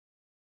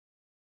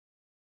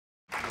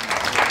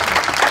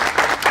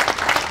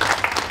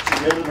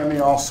David, let me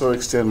also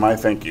extend my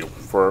thank you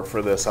for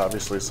this.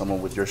 Obviously,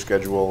 someone with your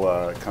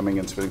schedule coming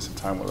and spending some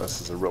time with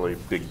us is a really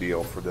big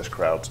deal for this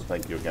crowd, so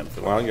thank you again for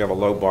that. Well, you have a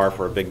low bar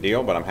for a big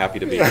deal, but I'm happy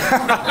to be here.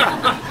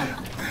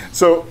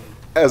 So,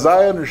 as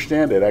I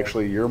understand it,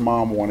 actually, your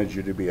mom wanted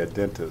you to be a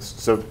dentist.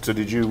 So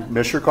did you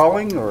miss your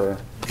calling, or?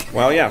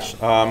 Well, yes.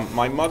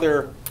 My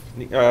mother,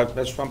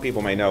 as some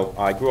people may know,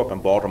 I grew up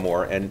in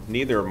Baltimore, and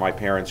neither of my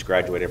parents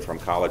graduated from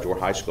college or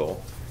high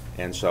school.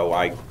 And so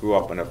I grew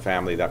up in a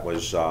family that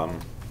was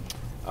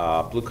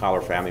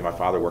blue-collar family. My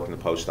father worked in the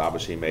post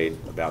office. He made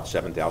about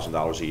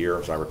 $7,000 a year,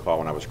 as I recall,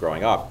 when I was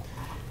growing up.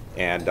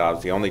 And I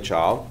was the only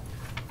child.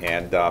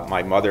 And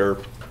my mother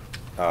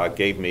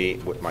gave me,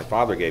 what my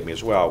father gave me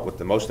as well, what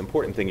the most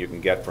important thing you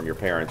can get from your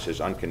parents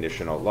is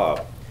unconditional love.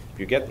 If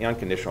you get the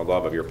unconditional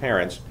love of your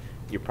parents,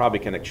 you probably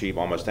can achieve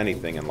almost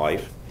anything in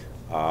life.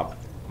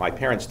 My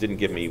parents didn't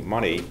give me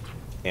money,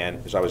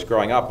 and as I was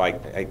growing up,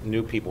 I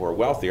knew people who were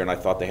wealthier, and I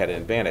thought they had an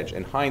advantage.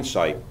 In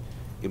hindsight,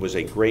 it was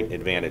a great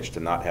advantage to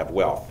not have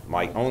wealth.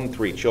 My own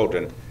 3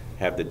 children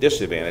have the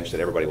disadvantage that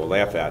everybody will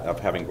laugh at of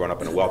having grown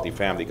up in a wealthy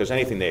family, because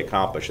anything they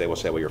accomplish, they will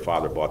say, well, your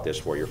father bought this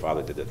for you, your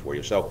father did that for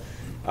you. So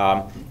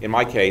in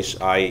my case,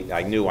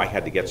 I knew I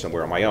had to get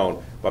somewhere on my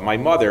own. But my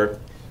mother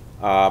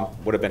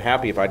would have been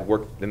happy if I'd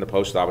worked in the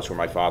post office where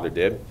my father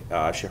did.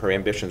 Her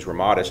ambitions were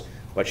modest,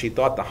 but she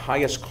thought the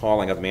highest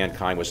calling of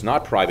mankind was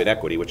not private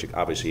equity, which it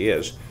obviously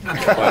is, but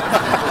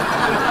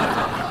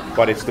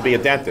it's to be a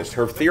dentist.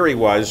 Her theory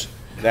was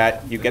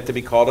that you get to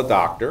be called a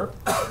doctor,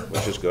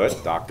 which is good,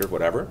 doctor,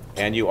 whatever,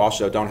 and you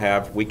also don't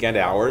have weekend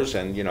hours,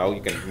 and you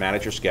can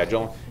manage your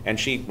schedule. And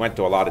she went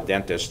to a lot of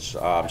dentists,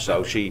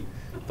 so she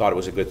thought it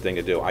was a good thing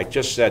to do. I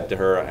just said to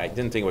her, I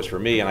didn't think it was for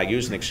me, and I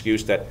used an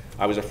excuse that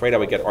I was afraid I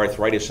would get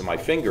arthritis in my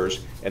fingers,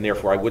 and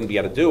therefore I wouldn't be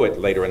able to do it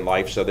later in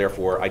life, so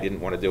therefore I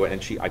didn't want to do it,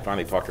 and I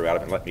finally talked her out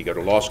of it and let me go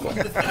to law school.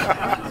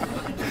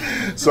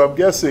 So I'm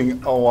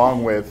guessing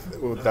along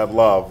with that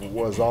love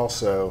was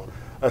also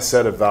a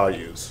set of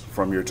values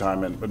from your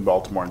time in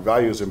Baltimore, and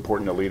values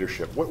important to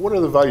leadership. What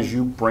are the values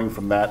you bring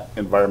from that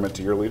environment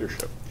to your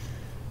leadership?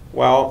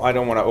 Well, I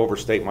don't want to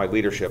overstate my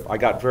leadership. I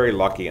got very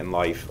lucky in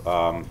life.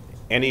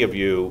 Any of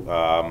you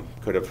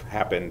could have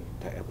happened,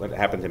 what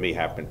happened to me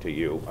happened to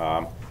you.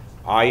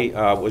 All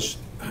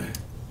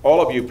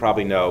of you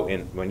probably know,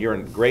 when you're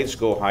in grade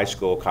school, high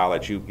school,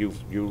 college, you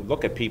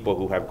look at people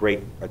who have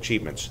great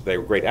achievements.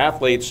 They're great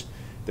athletes,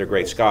 they're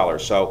great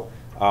scholars. So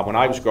when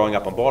I was growing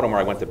up in Baltimore,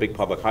 I went to a big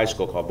public high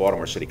school called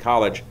Baltimore City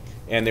College,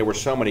 and there were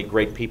so many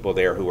great people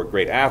there who were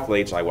great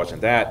athletes. I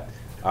wasn't that.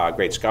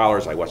 Great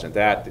scholars, I wasn't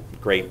that.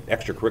 Great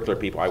extracurricular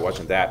people, I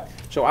wasn't that.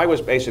 So I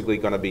was basically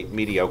going to be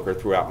mediocre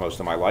throughout most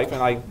of my life,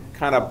 and I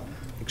kind of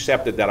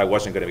accepted that I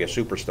wasn't going to be a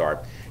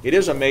superstar. It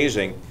is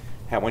amazing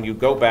how when you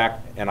go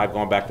back, and I've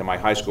gone back to my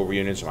high school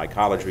reunions and my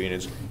college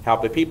reunions, how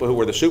the people who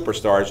were the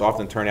superstars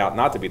often turn out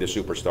not to be the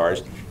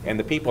superstars, and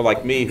the people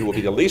like me who will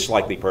be the least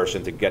likely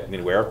person to get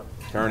anywhere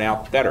turn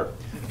out better.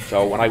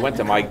 So when I went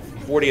to my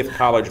 40th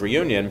college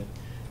reunion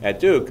at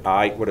Duke,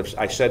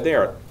 I said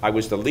there, I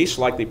was the least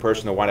likely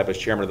person to wind up as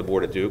chairman of the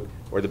board at Duke,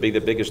 or to be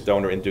the biggest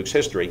donor in Duke's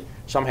history.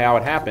 Somehow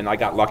it happened. I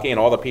got lucky, and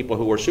all the people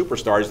who were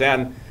superstars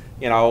then,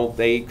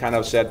 they kind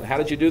of said, how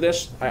did you do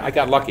this? I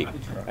got lucky.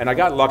 And I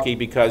got lucky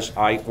because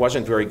I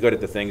wasn't very good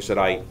at the things that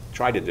I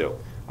tried to do.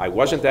 I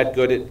wasn't that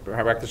good at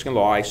practicing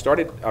law. I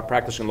started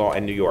practicing law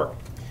in New York.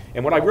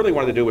 And what I really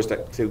wanted to do was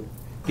to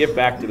give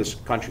back to this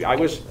country. I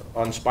was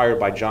inspired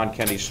by John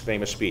Kennedy's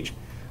famous speech.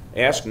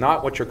 Ask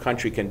not what your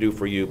country can do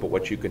for you, but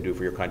what you can do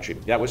for your country.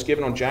 That was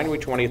given on January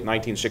 20th,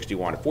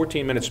 1961, a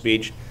 14-minute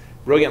speech,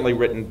 brilliantly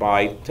written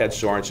by Ted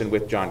Sorensen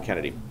with John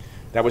Kennedy.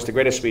 That was the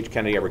greatest speech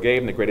Kennedy ever gave,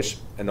 and the greatest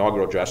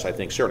inaugural address, I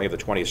think, certainly of the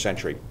 20th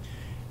century.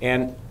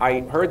 And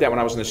I heard that when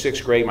I was in the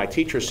 6th grade. My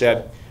teacher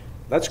said,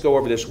 let's go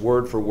over this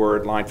word for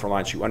word, line for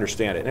line, so you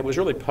understand it. And it was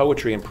really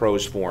poetry in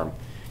prose form.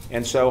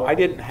 And so I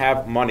didn't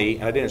have money,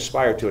 and I didn't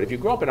aspire to it. If you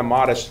grow up in a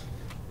modest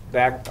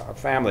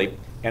family,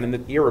 and in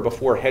the era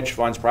before hedge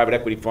funds, private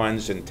equity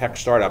funds, and tech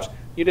startups,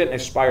 you didn't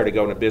aspire to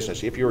go into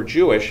business. If you were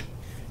Jewish,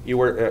 you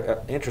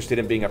were interested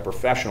in being a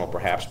professional,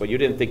 perhaps, but you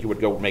didn't think you would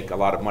go make a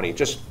lot of money. It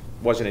just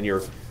wasn't in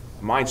your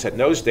mindset. In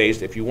those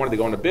days, if you wanted to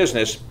go into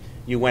business,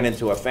 you went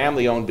into a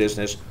family-owned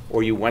business,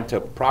 or you went to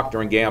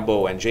Procter &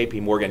 Gamble and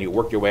J.P. Morgan. You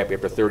worked your way up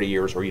after 30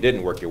 years, or you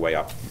didn't work your way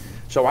up.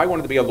 So I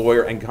wanted to be a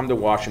lawyer and come to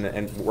Washington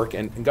and work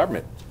in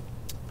government.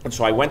 And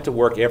so I went to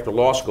work after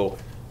law school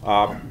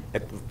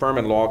at the firm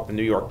in law in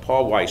New York,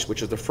 Paul Weiss,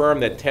 which is the firm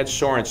that Ted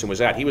Sorensen was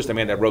at. He was the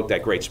man that wrote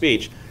that great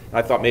speech, and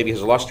I thought maybe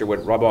his luster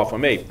would rub off on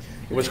me.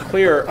 It was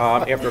clear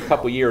after a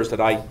couple years that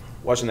I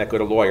wasn't that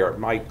good a lawyer.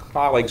 My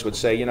colleagues would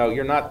say,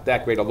 you're not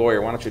that great a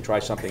lawyer, why don't you try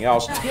something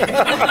else?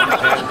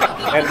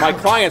 and my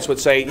clients would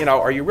say,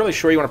 are you really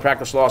sure you want to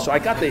practice law? So I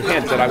got the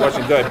hint that I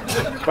wasn't good,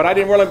 but I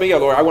didn't really be a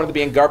lawyer. I wanted to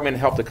be in government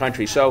and help the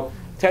country. So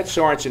Ted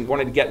Sorensen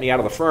wanted to get me out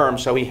of the firm,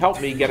 so he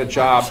helped me get a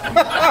job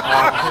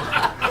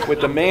with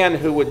the man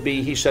who would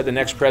be, he said, the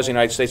next president of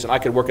the United States, and I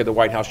could work at the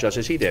White House just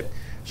as he did.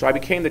 So I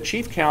became the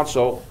chief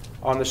counsel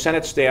on the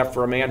Senate staff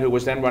for a man who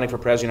was then running for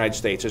president of the United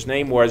States. His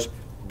name was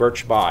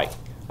Birch Bayh.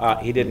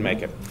 He didn't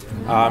make it.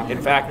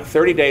 In fact,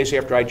 30 days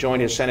after I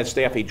joined his Senate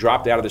staff, he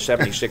dropped out of the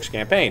 '76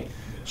 campaign.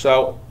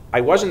 So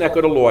I wasn't that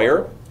good a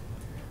lawyer.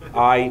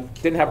 I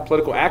didn't have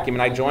political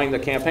acumen. I joined the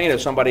campaign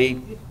as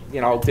somebody,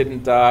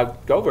 didn't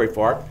go very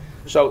far.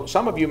 So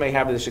some of you may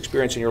have this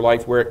experience in your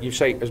life where you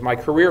say, is my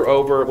career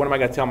over? What am I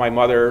going to tell my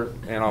mother?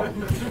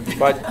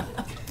 But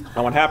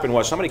what happened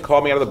was somebody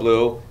called me out of the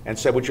blue and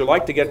said, would you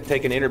like to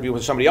take an interview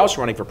with somebody else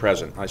running for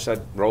president? I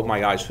said, rolled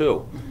my eyes,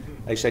 who?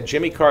 They said,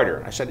 Jimmy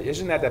Carter. I said,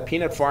 isn't that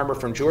peanut farmer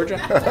from Georgia?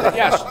 They said,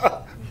 yes.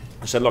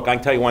 I said, look, I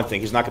can tell you one thing,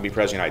 he's not going to be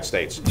president of the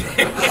United States.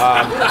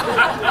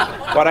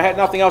 But I had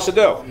nothing else to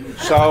do.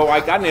 So I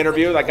got an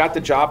interview, I got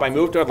the job, I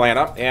moved to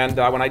Atlanta, and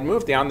when I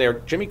moved down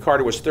there, Jimmy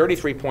Carter was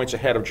 33 points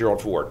ahead of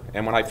Gerald Ford.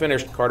 And when I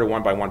finished, Carter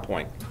won by 1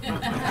 point.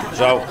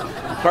 So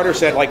Carter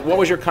said, what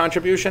was your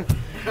contribution?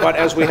 But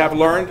as we have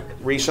learned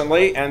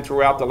recently and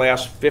throughout the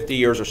last 50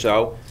 years or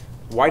so,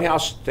 White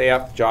House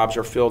staff jobs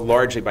are filled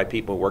largely by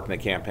people who work in the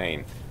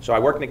campaign. So I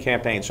worked in the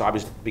campaign, so I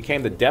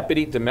became the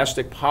Deputy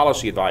Domestic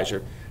Policy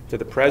Advisor to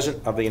the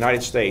President of the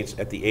United States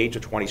at the age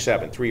of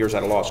 27, 3 years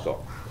out of law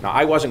school. Now,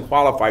 I wasn't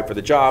qualified for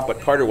the job, but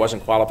Carter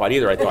wasn't qualified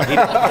either, I thought.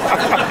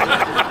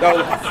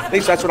 So, at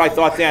least that's what I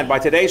thought then. By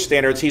today's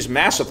standards, he's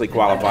massively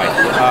qualified.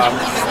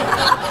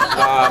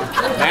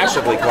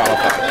 Massively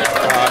qualified.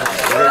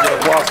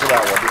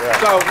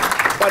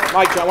 But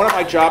one of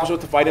my jobs was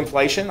to fight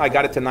inflation. I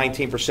got it to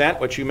 19%,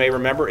 which you may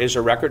remember is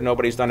a record.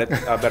 Nobody's done it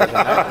better than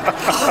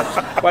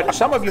that. But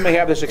some of you may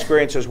have this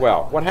experience as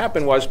well. What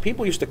happened was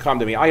people used to come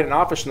to me. I had an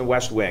office in the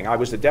West Wing. I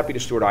was the deputy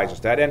to Stuart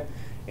Eisenstadt,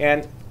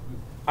 and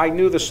I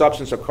knew the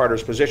substance of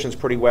Carter's positions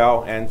pretty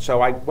well, and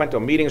so I went to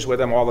meetings with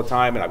him all the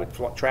time, and I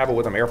would travel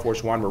with him, Air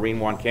Force One, Marine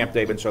One, Camp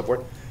David, and so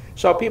forth.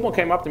 So people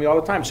came up to me all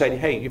the time and said,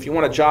 hey, if you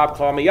want a job,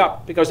 call me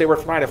up, because they were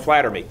trying to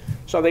flatter me.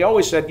 So they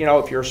always said,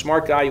 if you're a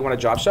smart guy, you want a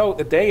job. So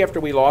the day after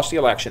we lost the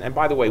election, and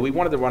by the way, we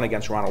wanted to run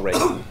against Ronald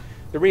Reagan.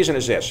 The reason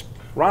is this.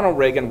 Ronald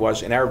Reagan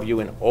was, in our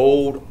view, an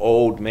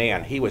old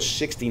man. He was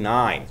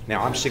 69.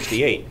 Now, I'm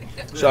 68.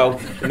 So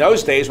in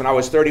those days, when I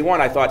was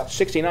 31, I thought,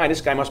 69,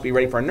 this guy must be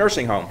ready for a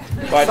nursing home.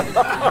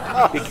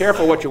 But be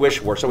careful what you wish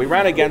for. So we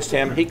ran against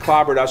him. He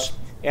clobbered us.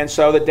 And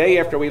so the day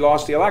after we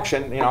lost the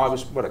election, I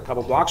was, a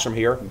couple blocks from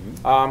here,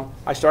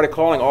 I started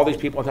calling all these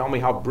people and telling me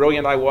how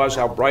brilliant I was,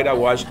 how bright I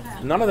was.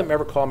 None of them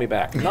ever called me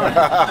back.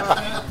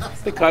 None.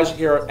 Because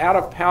you're out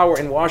of power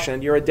in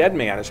Washington, you're a dead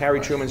man. As Harry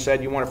Truman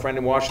said, you want a friend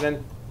in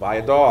Washington? Buy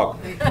a dog.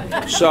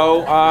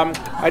 So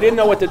I didn't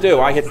know what to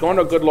do. I had gone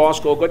to a good law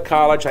school, good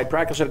college. I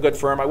practiced at a good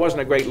firm. I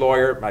wasn't a great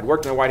lawyer. I'd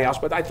worked in the White House.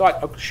 But I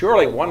thought,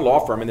 surely one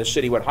law firm in this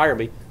city would hire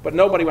me. But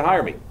nobody would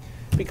hire me.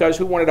 Because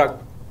who wanted a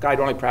guy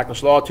who only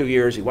practiced law 2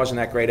 years? He wasn't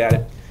that great at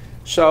it.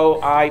 So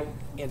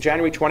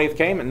January 20th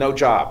came and no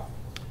job.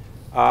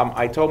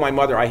 I told my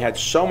mother I had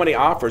so many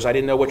offers I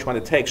didn't know which one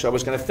to take, so I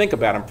was going to think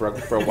about them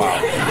for a while.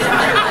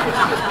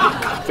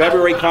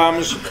 February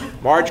comes,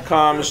 March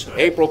comes,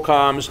 April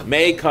comes,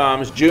 May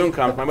comes, June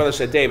comes. My mother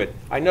said, David,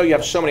 I know you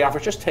have so many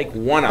offers, just take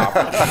one offer.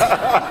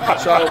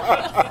 So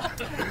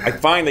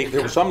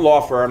there was some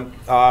law firm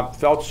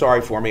felt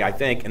sorry for me, I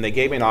think, and they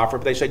gave me an offer,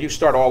 but they said, you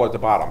start all at the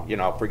bottom,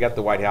 forget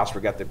the White House,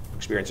 forget the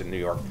experience in New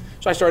York.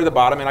 So I started at the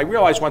bottom, and I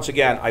realized once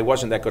again I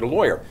wasn't that good a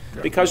lawyer,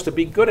 because to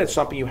be good at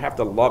something you have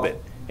to love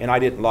it. And I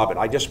didn't love it.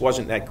 I just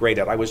wasn't that great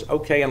at it. I was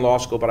okay in law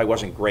school, but I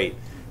wasn't great.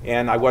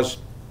 And I was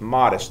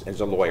modest as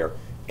a lawyer.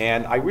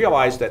 And I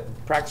realized that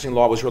practicing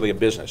law was really a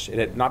business. It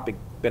had not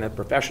been a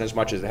profession as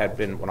much as it had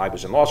been when I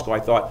was in law school. I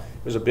thought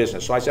it was a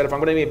business. So I said, if I'm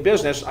going to be a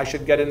business, I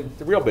should get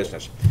into real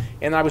business.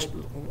 And I was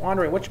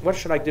wondering, what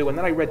should I do? And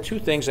then I read two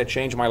things that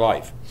changed my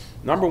life.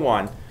 Number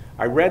one,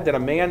 I read that a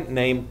man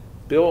named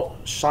Bill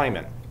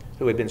Simon,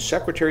 who had been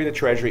Secretary of the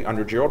Treasury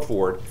under Gerald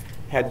Ford,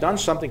 had done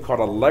something called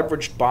a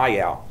leveraged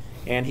buyout.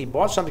 And he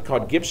bought something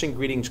called Gibson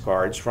greetings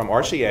cards from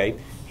RCA.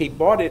 He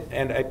bought it,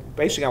 and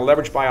basically on a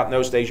leveraged buyout in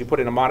those days, you put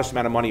in a modest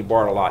amount of money, you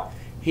borrowed a lot.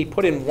 He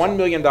put in $1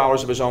 million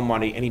of his own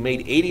money, and he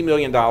made $80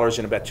 million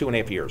in about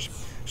 2.5 years.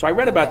 So I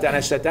read about that, and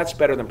I said, that's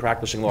better than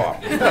practicing law.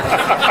 but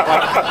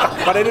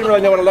I didn't really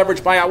know what a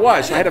leveraged buyout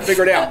was, so I had to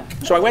figure it out.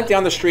 So I went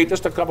down the street,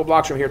 just a couple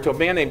blocks from here, to a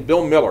man named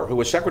Bill Miller, who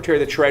was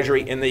Secretary of the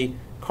Treasury in the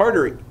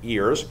Carter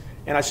years.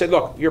 And I said,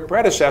 look, your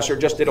predecessor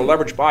just did a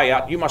leveraged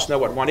buyout. You must know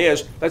what one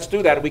is. Let's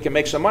do that, and we can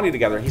make some money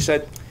together. He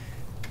said,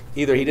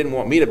 either he didn't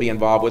want me to be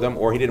involved with him,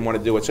 or he didn't want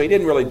to do it. So he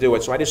didn't really do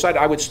it. So I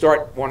decided I would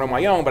start one on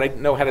my own, but I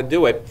didn't know how to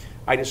do it.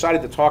 I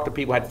decided to talk to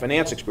people who had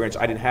finance experience.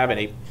 I didn't have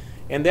any.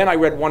 And then I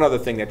read one other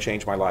thing that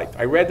changed my life.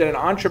 I read that an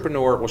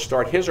entrepreneur will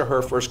start his or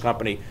her first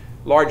company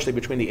largely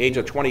between the age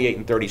of 28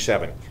 and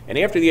 37. And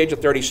after the age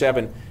of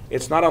 37,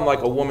 it's not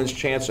unlike a woman's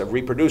chance of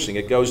reproducing.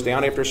 It goes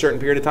down after a certain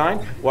period of time.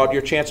 Well,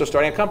 your chance of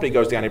starting a company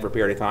goes down after a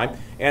period of time.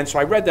 And so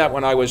I read that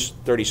when I was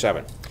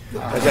 37.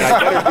 I said, I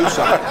better do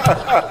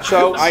something.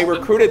 So I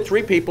recruited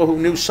 3 people who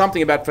knew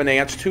something about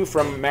finance, 2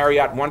 from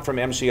Marriott, 1 from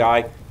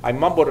MCI. I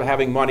mumbled at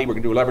having money. We're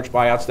going to do leverage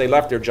buyouts. They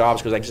left their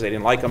jobs because they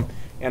didn't like them.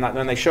 And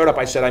when they showed up,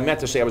 I said, I meant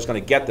to say I was going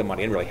to get the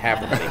money. I didn't really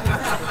have the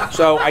money.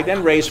 So I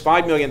then raised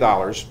 $5 million.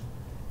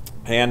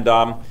 And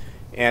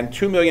and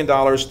 $2 million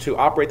to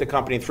operate the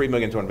company and $3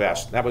 million to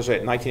invest. That was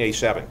it in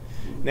 1987.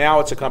 Now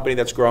it's a company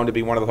that's grown to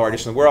be one of the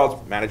largest in the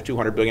world, managed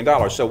 $200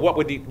 billion. So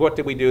what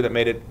did we do that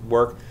made it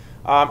work?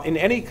 In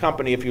any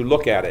company, if you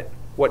look at it,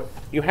 what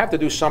you have to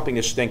do something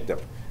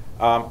distinctive.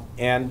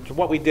 And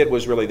what we did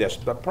was really this.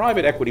 The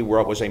private equity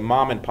world was a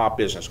mom and pop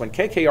business. When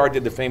KKR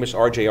did the famous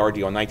RJR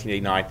deal in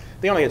 1989,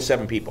 they only had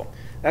 7 people.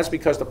 That's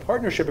because the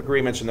partnership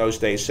agreements in those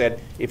days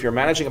said if you're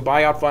managing a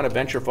buyout fund, a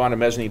venture fund, a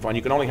mezzanine fund,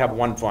 you can only have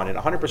one fund, and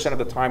 100% of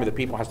the time of the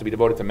people has to be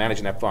devoted to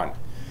managing that fund.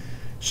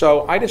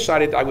 So I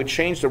decided I would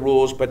change the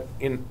rules, but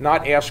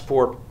not ask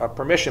for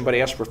permission, but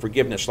ask for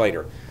forgiveness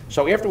later.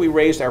 So after we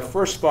raised our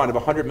first fund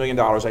of $100 million,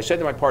 I said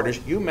to my partners,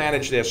 you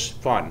manage this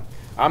fund.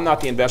 I'm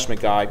not the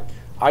investment guy.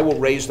 I will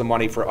raise the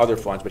money for other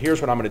funds, but here's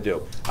what I'm going to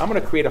do. I'm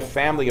going to create a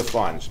family of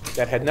funds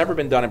that had never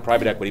been done in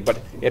private equity, but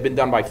had been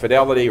done by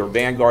Fidelity or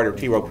Vanguard or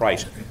T. Rowe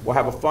Price. We'll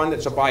have a fund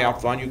that's a buyout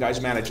fund. You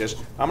guys manage this.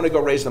 I'm going to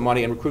go raise the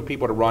money and recruit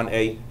people to run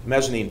a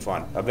mezzanine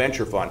fund, a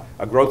venture fund,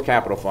 a growth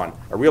capital fund,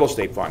 a real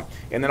estate fund.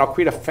 And then I'll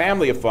create a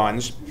family of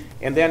funds,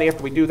 and then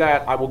after we do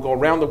that, I will go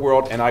around the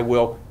world and I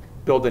will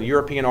build a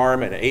European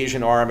arm, an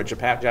Asian arm, a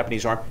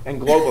Japanese arm,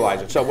 and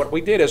globalize it. So what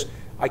we did is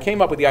I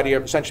came up with the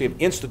idea essentially of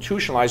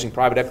institutionalizing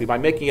private equity by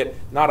making it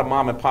not a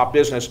mom and pop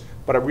business,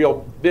 but a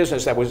real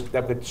business that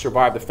could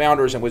survive the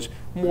founders and was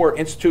more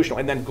institutional,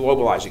 and then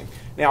globalizing.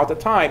 Now at the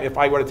time, if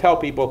I were to tell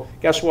people,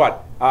 guess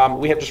what,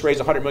 we have just raised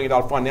a $100 million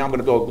fund, now I'm going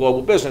to build a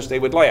global business, they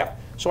would laugh.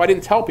 So I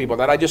didn't tell people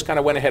that, I just kind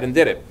of went ahead and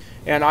did it.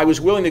 And I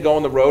was willing to go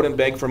on the road and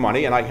beg for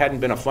money, and I hadn't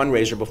been a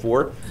fundraiser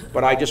before,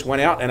 but I just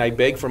went out and I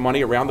begged for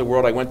money around the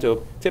world. I went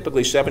to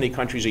typically 70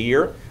 countries a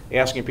year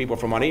asking people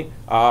for money.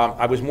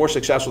 I was more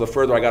successful the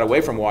further I got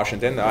away from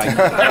Washington.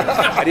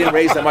 I didn't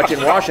raise that much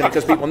in Washington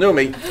because people knew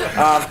me,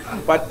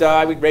 but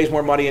I would raise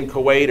more money in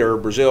Kuwait or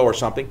Brazil or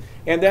something.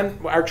 And then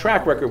our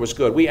track record was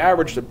good. We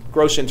averaged a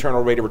gross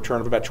internal rate of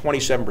return of about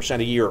 27%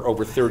 a year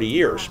over 30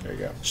 years. There you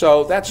go.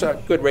 So that's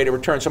a good rate of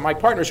return. So my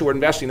partners who were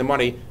investing the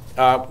money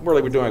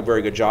really were doing a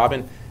very good job,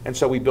 and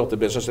so we built the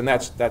business, and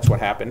that's what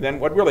happened. Then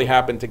what really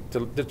happened,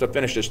 to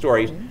finish the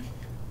story,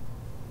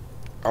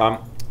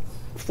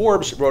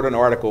 Forbes wrote an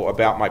article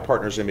about my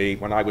partners and me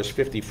when I was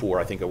 54,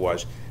 I think it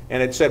was,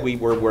 and it said we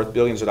were worth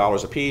billions of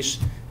dollars apiece,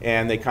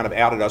 and they kind of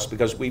outed us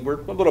because we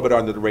were a little bit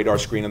under the radar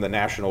screen in the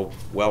national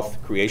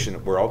wealth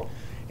creation world.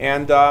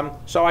 And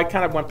so I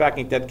kind of went back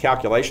and did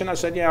calculation. I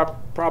said, yeah,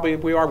 probably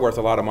we are worth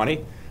a lot of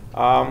money.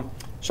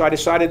 So I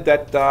decided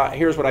that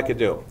here's what I could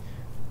do.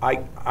 I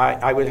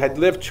had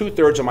lived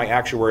 2/3 of my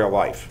actuarial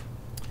life.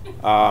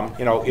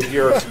 You know, if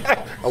you're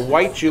a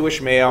white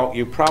Jewish male,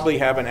 you probably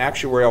have an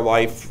actuarial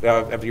life,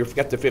 if you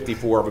get to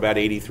 54, of about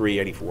 83,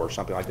 84,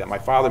 something like that. My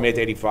father made it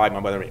to 85, my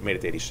mother made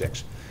it to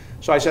 86.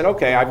 So I said,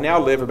 okay, I've now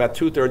lived about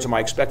 2/3 of my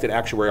expected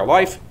actuarial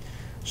life,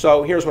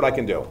 so here's what I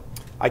can do.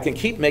 I can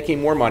keep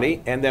making more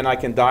money, and then I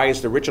can die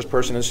as the richest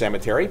person in the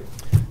cemetery,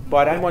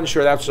 but I wasn't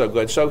sure that's so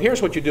good. So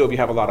here's what you do if you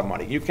have a lot of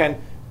money. You can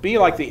be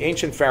like the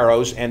ancient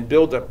pharaohs and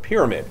build a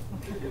pyramid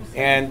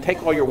and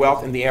take all your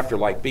wealth in the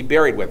afterlife, be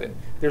buried with it.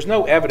 There's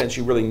no evidence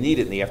you really need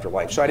it in the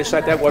afterlife, so I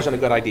decided that wasn't a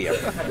good idea.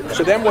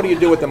 So then what do you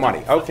do with the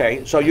money?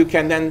 Okay, so you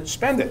can then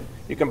spend it.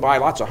 You can buy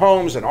lots of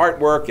homes and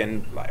artwork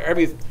and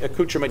every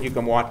accoutrement you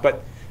can want,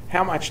 but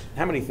how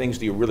many things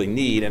do you really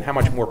need, and how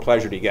much more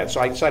pleasure do you get?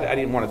 So I decided I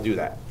didn't want to do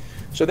that.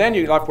 So then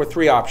you're left with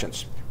 3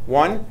 options.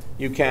 One,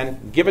 you can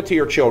give it to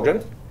your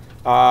children,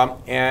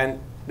 and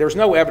there's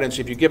no evidence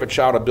if you give a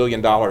child $1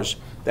 billion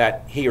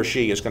that he or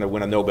she is going to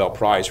win a Nobel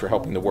Prize for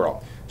helping the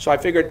world. So I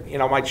figured, you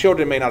know, my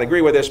children may not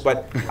agree with this,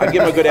 but I'd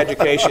give them a good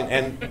education,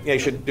 and they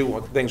should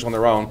do things on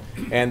their own,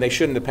 and they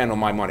shouldn't depend on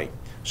my money.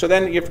 So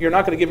then if you're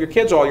not going to give your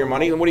kids all your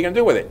money, then what are you going to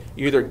do with it?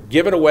 You either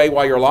give it away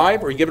while you're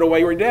alive, or you give it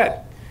away when you're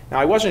dead. Now,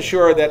 I wasn't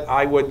sure that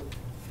I would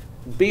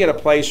be at a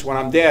place when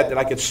I'm dead that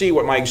I could see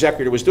what my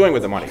executor was doing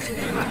with the money.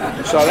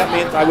 So that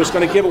meant I was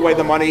going to give away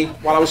the money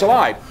while I was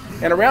alive.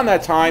 And around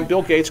that time,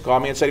 Bill Gates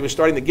called me and said he was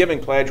starting the Giving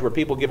Pledge, where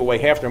people give away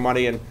half their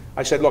money. And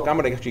I said, look, I'm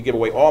going to actually give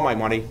away all my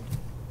money.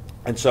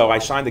 And so I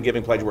signed the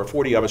Giving Pledge. There were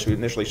 40 of us who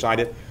initially signed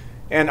it.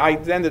 And I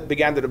then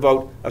began to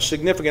devote a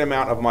significant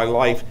amount of my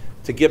life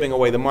to giving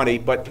away the money,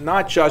 but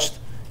not just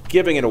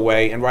giving it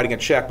away and writing a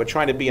check, but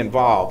trying to be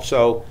involved.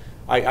 So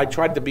I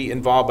tried to be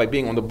involved by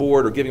being on the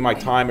board or giving my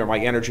time or my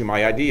energy,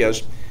 my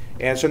ideas.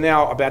 And so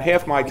now about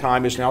half my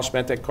time is now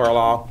spent at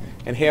Carlyle,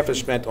 and half is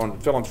spent on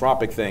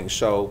philanthropic things.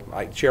 So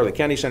I chair the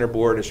Kennedy Center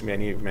board, as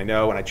many of you may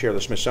know, and I chair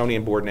the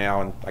Smithsonian board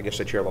now, and I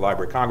guess I chair the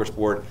Library of Congress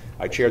board.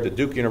 I chair the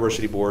Duke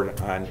University board,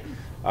 and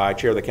I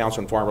chair the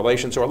Council on Foreign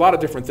Relations. So a lot of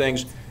different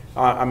things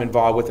I'm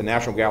involved with. The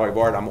National Gallery of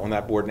Art, I'm on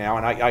that board now,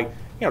 and I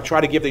you know,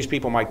 try to give these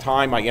people my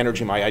time, my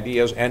energy, my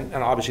ideas, and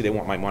obviously they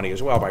want my money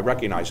as well, but I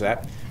recognize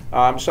that.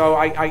 So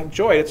I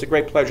enjoy it. It's a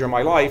great pleasure in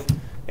my life.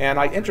 And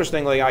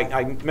interestingly,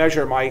 I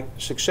measure my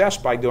success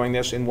by doing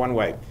this in one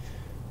way.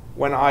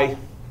 When I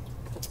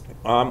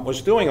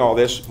was doing all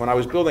this, when I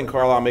was building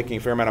Carlyle, making a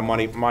fair amount of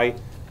money, my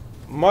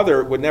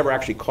mother would never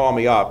actually call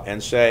me up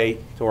and say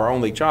to our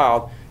only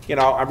child, you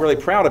know, I'm really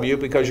proud of you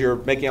because you're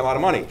making a lot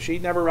of money. She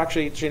never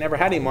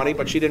had any money,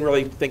 but she didn't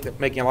really think that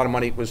making a lot of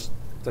money was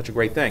such a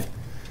great thing.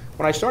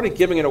 When I started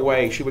giving it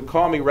away, she would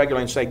call me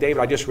regularly and say,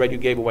 David, I just read you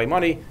gave away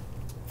money.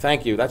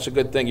 Thank you. That's a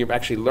good thing. You've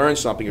actually learned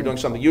something. You're doing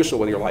something useful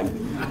with your life.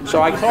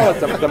 So I call it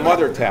the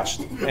mother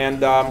test.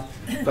 And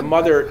the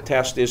mother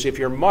test is if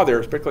your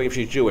mother, particularly if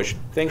she's Jewish,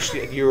 thinks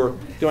that you're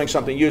doing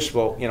something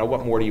useful,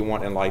 what more do you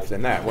want in life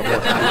than that? What more?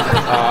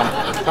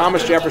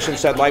 Thomas Jefferson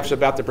said life's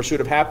about the pursuit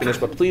of happiness,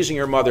 but pleasing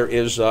your mother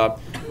is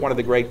one of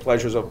the great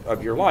pleasures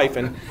of your life.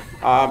 And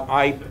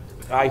I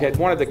had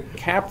wanted to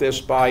cap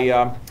this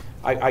by,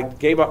 I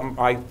gave up,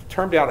 I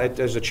turned out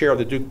as the chair of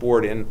the Duke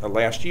board in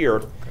last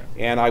year.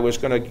 And I was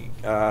going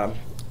to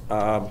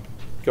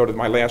go to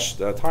my last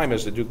time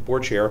as the Duke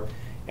board chair,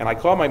 and I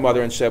called my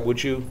mother and said,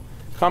 would you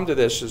come to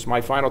this? This is my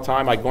final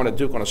time. I'd gone to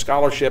Duke on a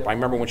scholarship. I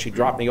remember when she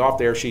dropped me off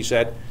there, she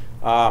said,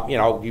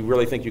 you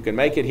really think you can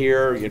make it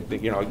here?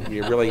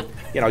 You really,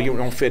 you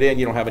don't fit in,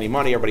 you don't have any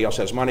money, everybody else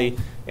has money.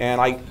 And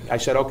I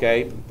said,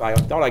 okay, I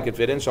thought I could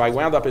fit in, so I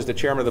wound up as the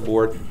chairman of the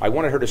board. I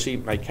wanted her to see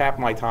my cap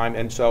my time,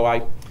 and so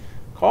I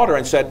called her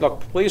and said, look,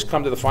 please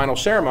come to the final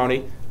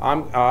ceremony.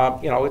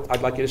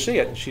 I'd like you to see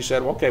it. And she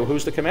said, well, okay, well,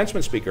 who's the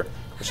commencement speaker?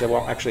 I said,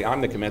 well, actually, I'm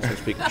the commencement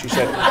speaker. She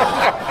said,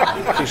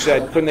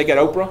 couldn't they get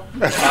Oprah?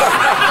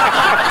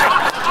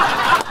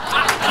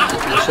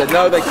 She said,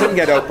 no, they couldn't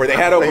get Oprah. They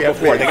had Oprah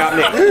before. They got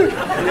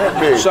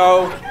me.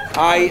 So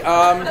I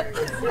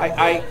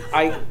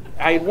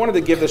wanted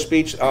to give the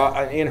speech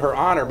in her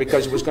honor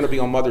because it was going to be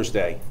on Mother's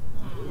Day.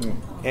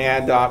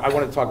 And I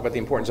wanted to talk about the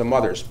importance of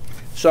mothers.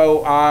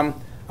 So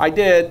I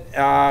did,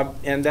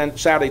 and then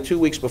sadly, 2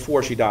 weeks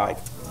before she died.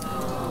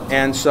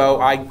 And so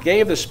I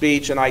gave the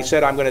speech, and I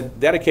said I'm going to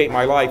dedicate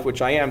my life,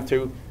 which I am,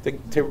 to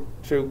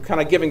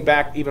kind of giving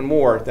back even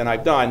more than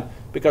I've done,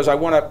 because I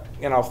want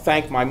to,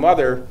 thank my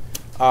mother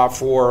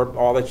for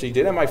all that she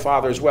did, and my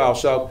father as well.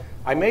 So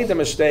I made the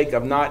mistake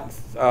of not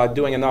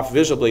doing enough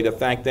visibly to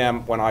thank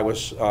them when I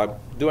was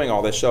doing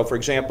all this. So, for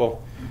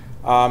example,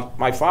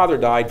 my father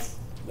died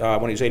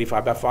when he was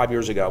 85, about 5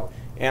 years ago,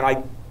 and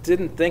I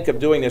didn't think of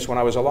doing this when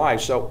I was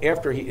alive. So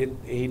after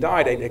he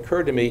died, it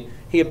occurred to me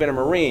he had been a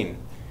Marine.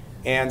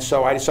 And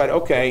so I decided,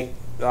 okay,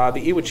 the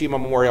Iwo Jima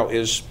Memorial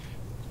is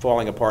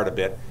falling apart a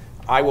bit.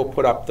 I will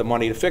put up the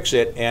money to fix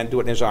it and do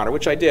it in his honor,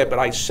 which I did, but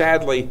I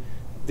sadly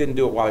didn't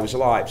do it while he was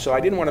alive. So I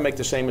didn't want to make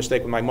the same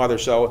mistake with my mother.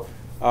 So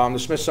the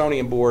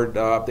Smithsonian board,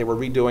 they were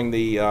redoing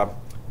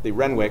the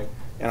Renwick,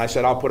 and I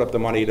said, I'll put up the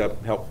money to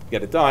help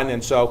get it done.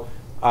 And so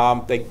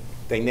they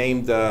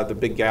named the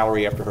big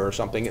gallery after her or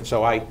something. And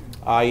so I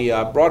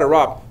brought her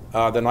up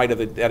the night of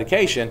the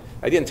dedication.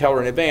 I didn't tell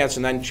her in advance,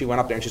 and then she went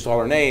up there and she saw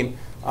her name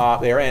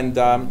there, and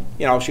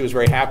she was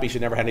very happy.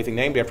 She'd never had anything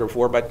named after her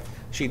before, but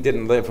she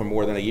didn't live for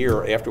more than a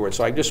year afterwards.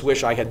 So I just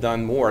wish I had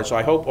done more. So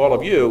I hope all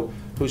of you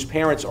whose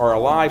parents are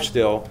alive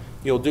still,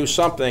 you'll do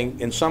something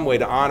in some way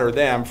to honor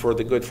them for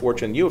the good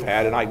fortune you've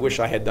had, and I wish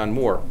I had done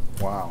more.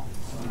 Wow.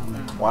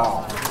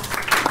 Wow.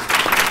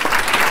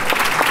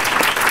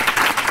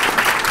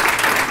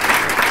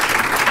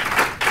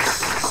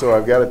 So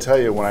I've got to tell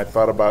you, when I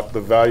thought about the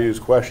values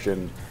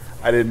question,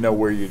 I didn't know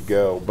where you'd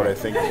go, but I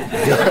think,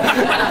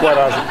 quite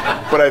honestly,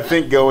 but I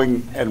think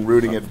going and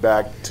rooting it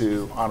back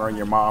to honoring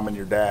your mom and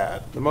your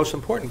dad. The most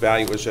important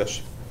value is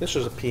this. This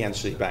is a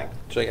PNC bank.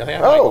 See, see, I've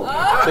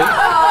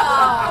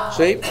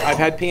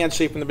had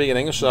PNC from the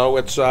beginning, so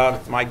it's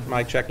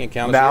my checking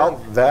account is now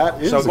here. That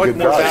is so a good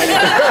value.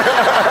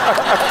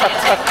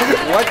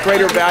 What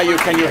greater value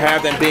can you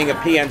have than being a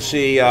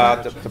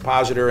PNC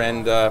depositor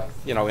and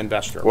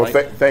investor? Well,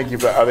 right? Thank you.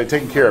 Are they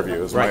taking care of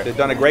you? Right, they've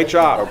done a great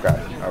job. Okay.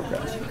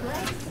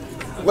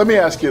 Let me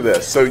ask you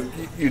this. So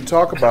you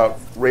talk about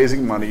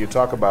raising money, you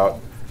talk about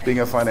being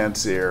a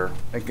financier,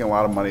 making a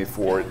lot of money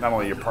for not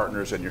only your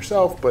partners and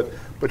yourself, but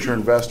your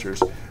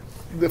investors.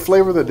 The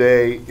flavor of the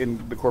day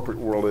in the corporate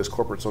world is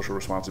corporate social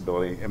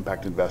responsibility,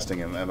 impact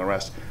investing, and the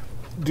rest.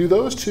 Do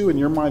those two, in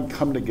your mind,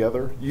 come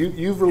together?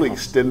 You've really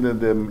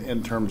extended them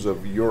in terms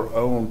of your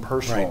own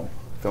personal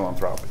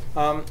philanthropy.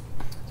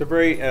 It's a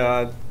very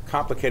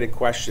complicated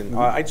question. Mm-hmm.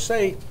 I'd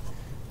say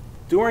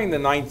during the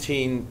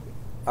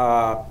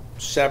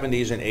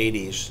 1970s and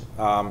 80s,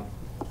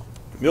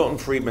 Milton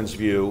Friedman's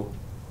view,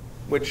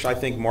 which I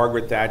think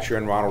Margaret Thatcher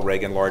and Ronald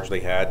Reagan largely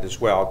had as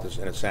well,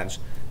 in a sense,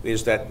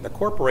 is that the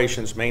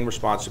corporation's main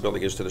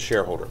responsibility is to the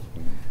shareholder.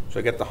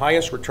 So get the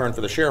highest return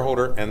for the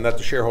shareholder and let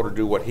the shareholder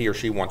do what he or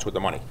she wants with the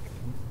money.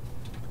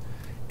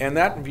 And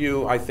that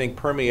view, I think,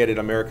 permeated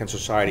American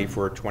society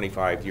for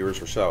 25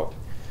 years or so.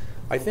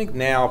 I think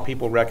now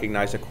people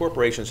recognize that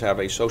corporations have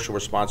a social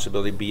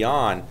responsibility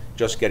beyond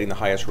just getting the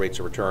highest rates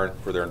of return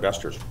for their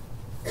investors.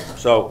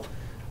 So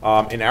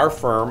in our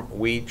firm,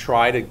 we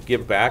try to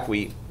give back.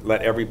 We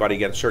let everybody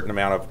get a certain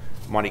amount of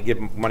money, give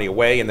money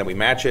away, and then we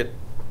match it.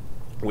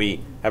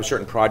 We have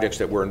certain projects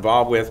that we're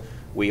involved with.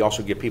 We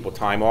also give people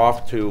time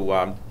off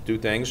to do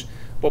things.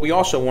 But we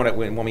also want it,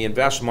 when we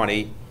invest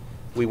money,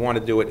 we want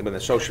to do it with a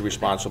socially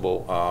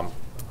responsible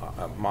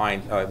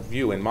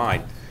view in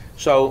mind.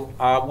 So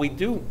we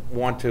do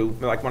want to,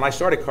 like when I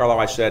started Carlyle,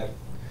 I said,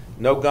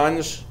 no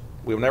guns,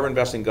 we will never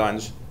invest in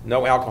guns,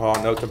 no alcohol,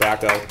 no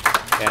tobacco,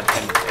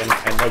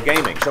 and no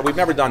gaming. So we've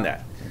never done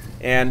that.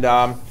 And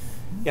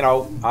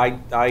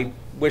I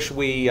wish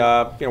we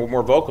were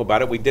more vocal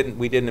about it. We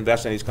didn't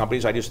invest in these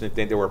companies. I just didn't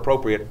think they were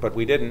appropriate, but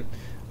we didn't.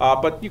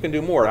 But you can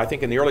do more. I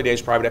think in the early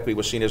days, private equity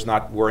was seen as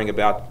not worrying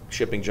about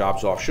shipping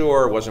jobs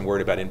offshore, wasn't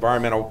worried about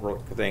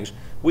environmental things.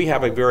 We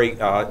have a very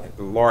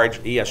large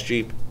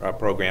ESG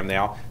program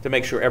now to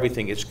make sure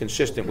everything is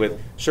consistent with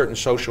certain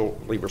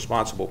socially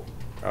responsible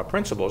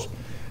principles.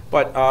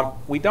 But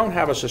we don't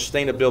have a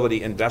sustainability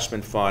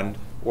investment fund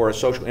or a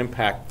social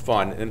impact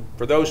fund. And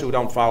for those who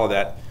don't follow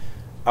that,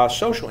 a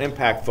social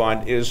impact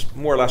fund is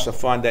more or less a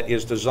fund that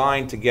is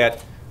designed to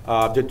get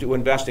to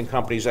invest in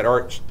companies that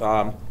are,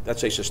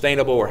 let's say,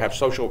 sustainable or have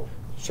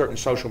certain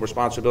social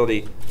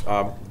responsibility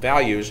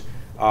values,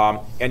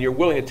 and you're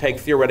willing to take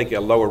theoretically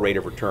a lower rate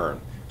of return.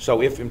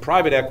 So if in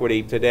private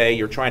equity today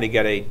you're trying to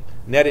get a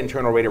net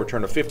internal rate of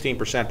return of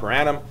 15% per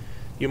annum,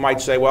 you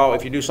might say, well,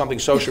 if you do something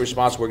socially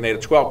responsible, we're going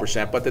to get a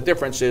 12%, but the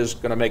difference is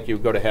going to make you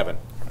go to heaven.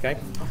 Okay?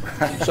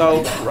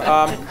 So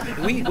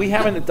we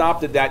haven't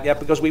adopted that yet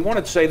because we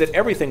wanted to say that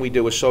everything we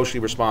do is socially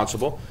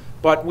responsible,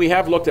 but we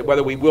have looked at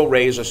whether we will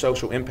raise a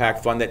social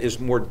impact fund that is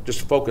more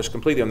just focused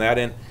completely on that.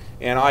 And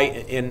I,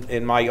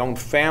 in my own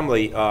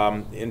family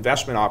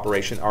investment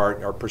operation,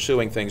 are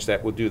pursuing things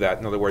that will do that.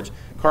 In other words,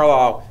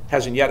 Carlyle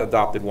hasn't yet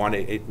adopted one.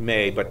 It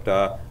may, but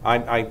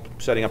I'm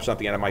setting up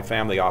something out of my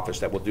family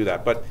office that will do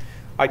that. But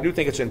I do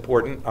think it's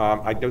important.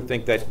 I do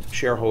think that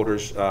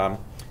shareholders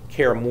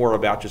care more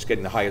about just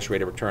getting the highest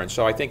rate of return.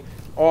 So I think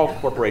all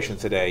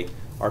corporations today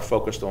are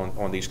focused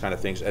on these kind of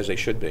things, as they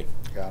should be.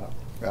 Got it.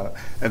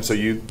 And so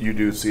you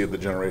do see the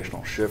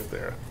generational shift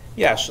there.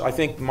 Yes, I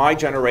think my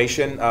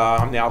generation,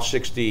 I'm now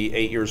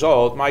 68 years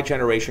old, my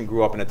generation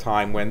grew up in a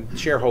time when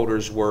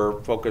shareholders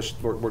were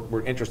focused,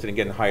 were interested in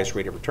getting the highest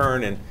rate of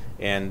return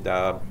and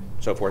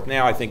so forth.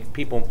 Now I think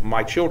people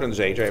my children's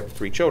age, I have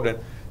 3 children,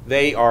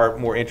 they are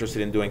more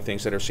interested in doing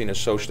things that are seen as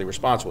socially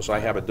responsible. So I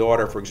have a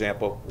daughter, for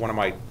example, one of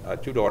my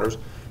 2 daughters,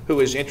 who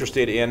is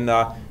interested in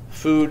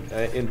food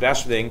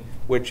investing,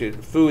 which is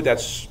food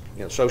that's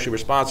socially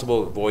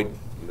responsible, avoid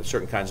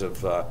certain kinds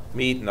of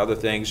meat and other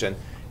things.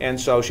 And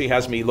so she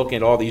has me looking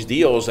at all these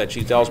deals that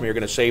she tells me are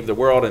going to save the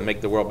world and make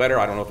the world better.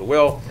 I don't know if it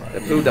will. Right.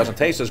 The food doesn't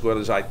taste as good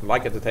as I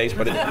like it to taste,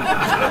 but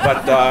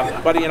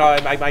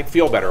I might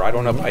feel better. I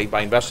don't know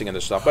by investing in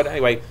this stuff. But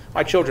anyway,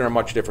 my children are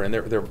much different,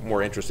 and they're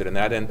more interested in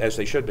that, and as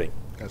they should be.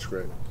 That's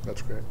great.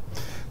 That's great.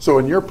 So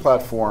in your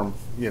platform,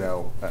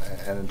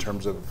 and in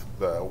terms of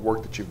the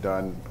work that you've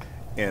done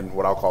in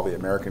what I'll call the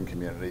American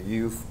community,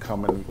 you've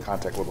come in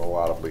contact with a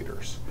lot of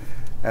leaders.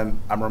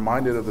 And I'm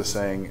reminded of the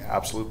saying,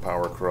 absolute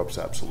power corrupts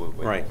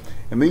absolutely. Right.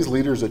 And these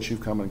leaders that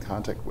you've come in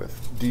contact with,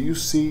 do you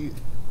see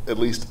at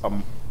least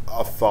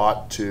a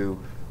thought to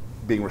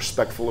being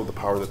respectful of the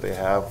power that they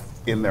have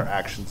in their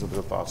actions and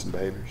their thoughts and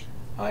behaviors?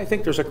 I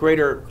think there's a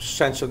greater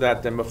sense of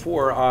that than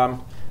before.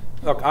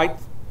 Look,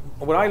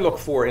 what I look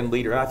for in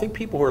leaders, and I think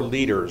people who are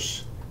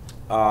leaders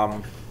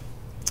are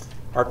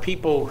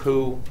people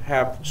who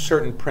have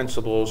certain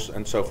principles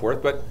and so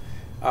forth, but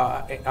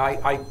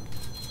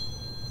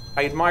I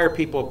admire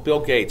people.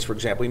 Bill Gates, for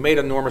example, he made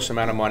an enormous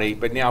amount of money,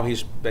 but now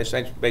he's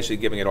basically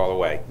giving it all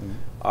away.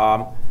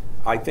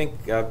 Mm-hmm. I think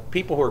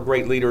people who are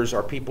great leaders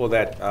are people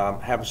that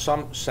have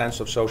some sense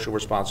of social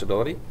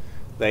responsibility.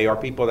 They are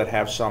people that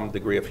have some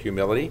degree of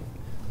humility.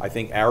 I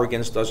think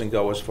arrogance doesn't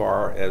go as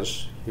far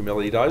as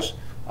humility does,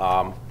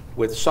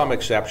 with some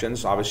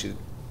exceptions. Obviously,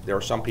 there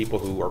are some people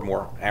who are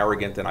more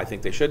arrogant than I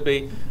think they should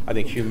be. I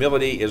think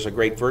humility is a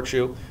great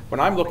virtue. When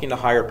I'm looking to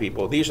hire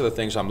people, these are the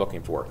things I'm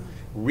looking for.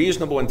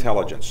 Reasonable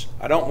intelligence.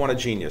 I don't want a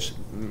genius.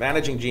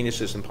 Managing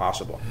genius is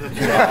impossible.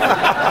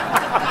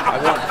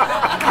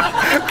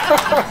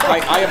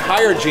 I have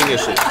hired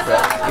geniuses.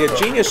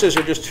 Geniuses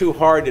are just too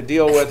hard to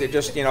deal with. They're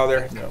just,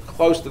 they're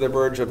close to the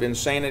verge of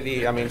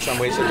insanity. I mean, in some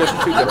ways, they're just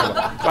too difficult.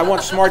 So I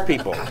want smart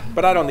people,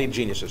 but I don't need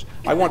geniuses.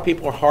 I want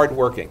people who are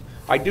hardworking.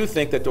 I do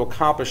think that to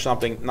accomplish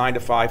something 9 to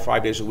 5,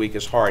 5 days a week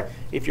is hard.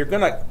 If you're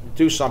going to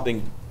do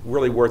something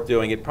really worth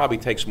doing, it probably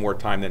takes more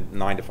time than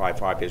 9 to 5,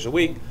 5 days a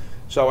week.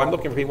 So I'm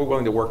looking for people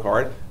willing to work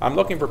hard. I'm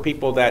looking for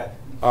people that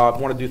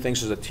want to do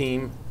things as a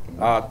team,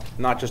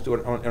 not just do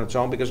it on its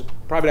own, because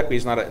private equity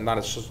is not an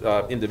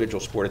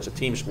individual sport, it's a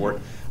team sport.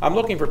 I'm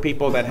looking for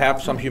people that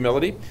have some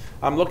humility.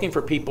 I'm looking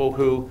for people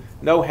who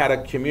know how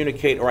to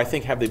communicate, or I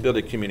think have the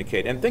ability to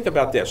communicate. And think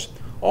about this.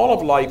 All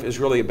of life is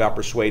really about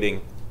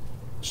persuading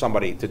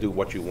somebody to do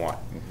what you want.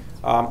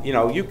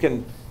 You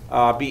can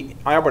be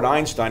Albert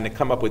Einstein and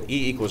come up with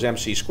E equals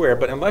MC squared,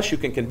 but unless you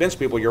can convince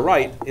people you're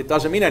right, it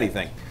doesn't mean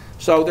anything.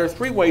 So there are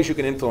 3 ways you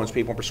can influence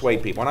people and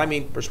persuade people. And I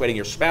mean persuading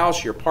your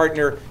spouse, your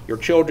partner, your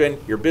children,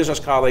 your business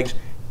colleagues,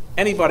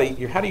 anybody.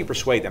 How do you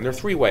persuade them? There are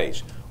 3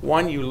 ways.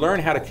 1, you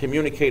learn how to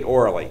communicate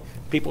orally.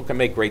 People can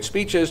make great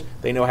speeches.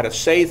 They know how to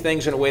say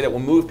things in a way that will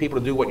move people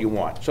to do what you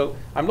want. So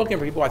I'm looking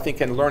for people I think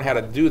can learn how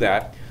to do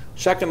that.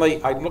 Secondly,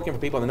 I'm looking for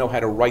people that know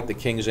how to write the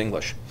King's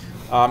English.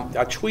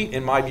 A tweet,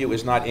 in my view,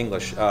 is not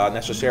English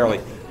necessarily.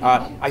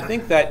 I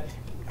think that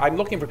I'm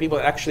looking for people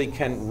that actually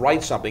can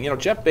write something.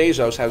 Jeff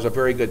Bezos has a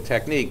very good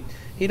technique.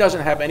 He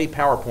doesn't have any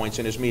PowerPoints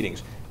in his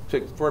meetings.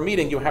 for a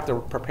meeting, you have to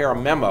prepare a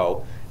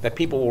memo that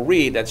people will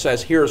read that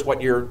says, here's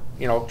what you're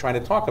trying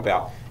to talk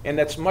about. And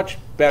that's much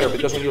better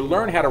because when you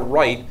learn how to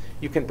write,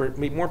 you can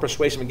be more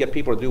persuasive and get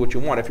people to do what you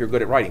want if you're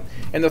good at writing.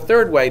 And the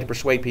third way to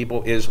persuade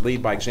people is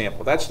lead by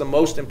example. That's the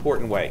most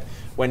important way.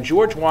 When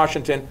George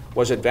Washington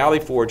was at Valley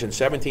Forge in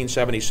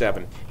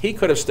 1777, he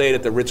could have stayed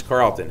at the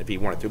Ritz-Carlton if he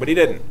wanted to, but he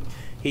didn't.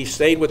 He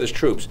stayed with his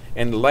troops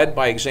and led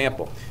by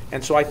example.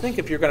 And so I think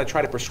if you're going to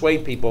try to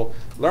persuade people,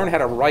 learn how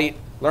to write,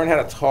 learn how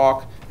to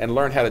talk, and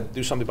learn how to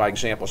do something by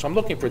example. So I'm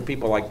looking for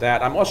people like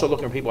that. I'm also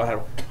looking for people that have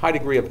a high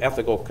degree of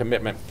ethical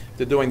commitment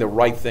to doing the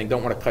right thing,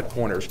 don't want to cut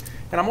corners.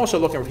 And I'm also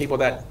looking for people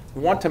that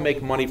want to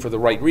make money for the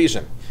right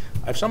reason.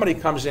 If somebody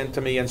comes in to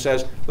me and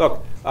says,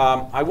 look,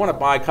 I want to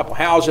buy a couple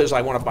houses,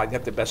 I want to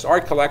get the best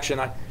art collection,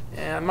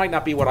 it might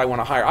not be what I want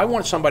to hire. I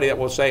want somebody that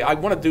will say, I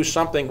want to do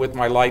something with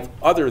my life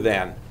other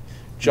than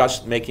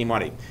just making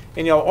money.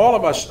 And all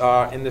of us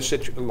in this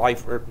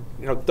life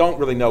don't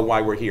really know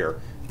why we're here.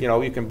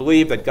 You can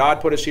believe that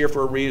God put us here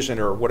for a reason,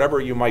 or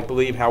whatever you might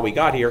believe how we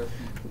got here.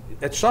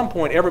 At some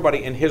point,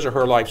 everybody in his or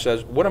her life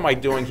says, what am I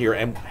doing here,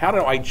 and how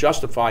do I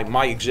justify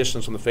my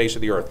existence on the face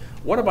of the earth?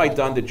 What have I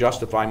done to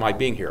justify my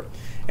being here?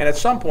 And at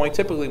some point,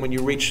 typically when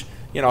you reach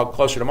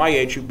closer to my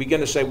age, you begin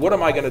to say, what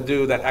am I going to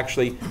do that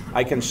actually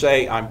I can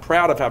say I'm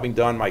proud of having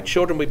done, my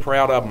children will be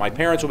proud of, my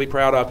parents will be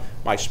proud of,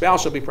 my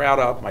spouse will be proud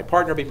of, my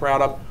partner will be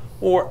proud of,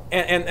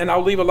 and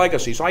I'll leave a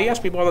legacy. So I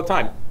ask people all the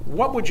time,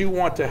 what would you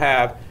want to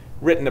have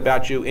written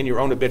about you in your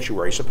own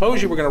obituary?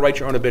 Suppose you were going to write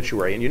your own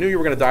obituary and you knew you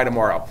were going to die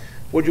tomorrow.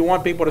 Would you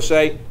want people to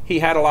say he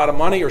had a lot of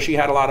money, or she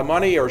had a lot of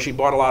money, or she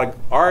bought a lot of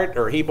art,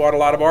 or he bought a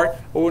lot of art?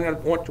 Or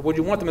would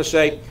you want them to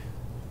say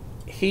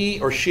he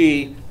or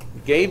she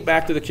gave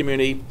back to the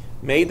community,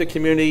 made the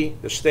community,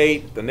 the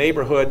state, the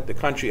neighborhood, the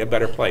country a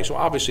better place? Well,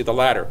 obviously the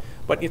latter.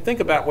 But you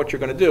think about what you're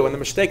going to do. And the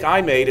mistake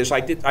I made is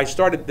I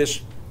started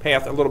this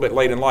path a little bit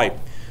late in life.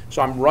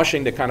 So I'm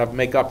rushing to kind of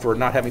make up for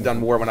not having done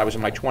more when I was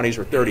in my 20s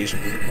or 30s.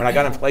 When I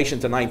got inflation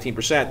to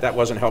 19%, that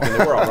wasn't helping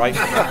the world, right?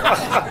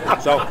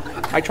 So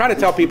I try to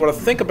tell people to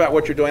think about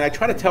what you're doing. I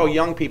try to tell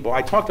young people.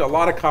 I talk to a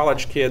lot of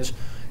college kids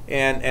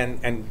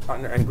and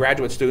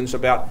graduate students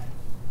about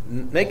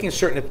making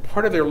certain that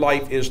part of their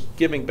life is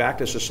giving back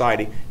to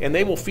society, and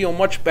they will feel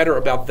much better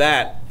about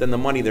that than the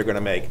money they're going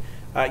to make.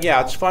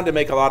 Yeah, it's fun to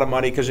make a lot of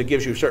money because it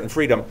gives you certain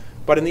freedom,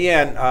 but in the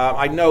end,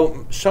 I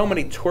know so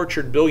many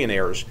tortured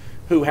billionaires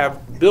who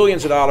have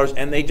billions of dollars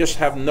and they just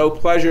have no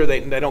pleasure. They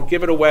don't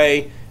give it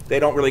away. They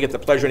don't really get the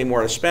pleasure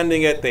anymore of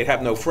spending it. They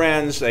have no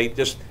friends. They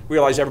just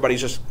realize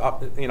everybody's just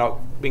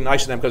being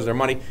nice to them because of their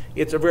money.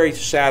 It's a very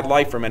sad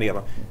life for many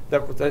of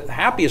them. The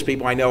happiest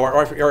people I know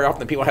are very often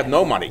the people who have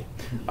no money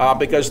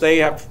because they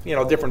have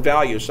different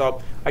values.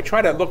 So I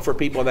try to look for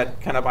people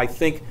that kind of, I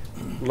think,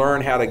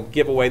 learn how to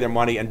give away their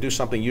money and do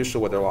something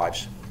useful with their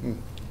lives.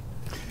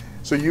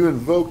 So you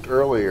invoked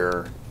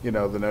earlier,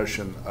 the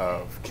notion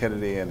of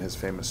Kennedy and his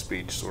famous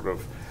speech sort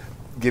of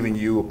giving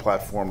you a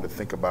platform to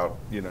think about,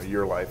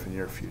 your life and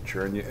your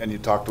future. And you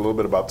talked a little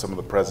bit about some of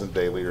the present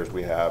day leaders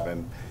we have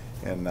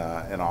in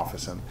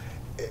office. And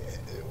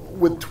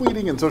with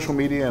tweeting and social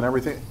media and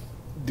everything,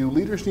 do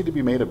leaders need to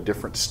be made of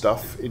different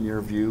stuff in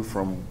your view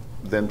from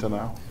then to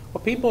now?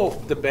 Well, people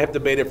have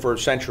debated for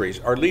centuries.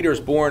 Are leaders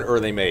born or are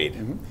they made?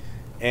 Mm-hmm.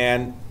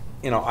 And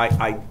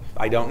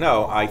I don't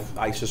know.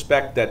 I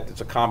suspect that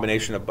it's a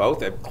combination of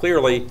both.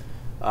 Clearly,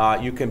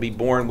 you can be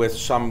born with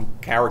some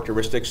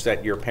characteristics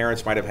that your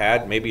parents might have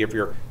had. Maybe if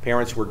your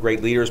parents were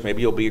great leaders,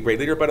 maybe you'll be a great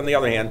leader. But on the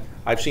other hand,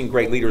 I've seen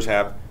great leaders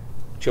have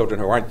children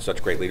who aren't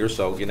such great leaders,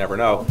 so you never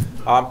know.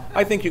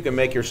 I think you can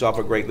make yourself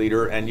a great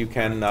leader, and you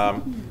can,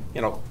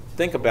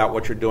 think about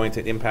what you're doing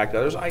to impact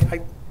others.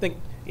 I think,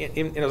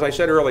 as I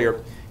said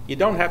earlier, you're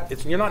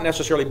not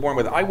necessarily born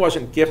with it. I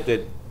wasn't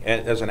gifted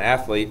as an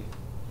athlete.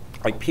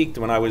 I peaked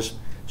when I was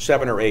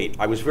 7 or 8.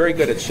 I was very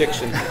good at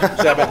 6 and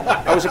 7.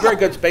 I was a very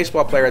good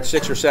baseball player at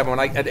 6 or 7.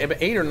 At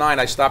 8 or 9,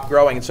 I stopped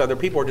growing, and so the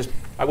people were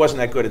I wasn't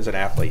that good as an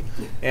athlete.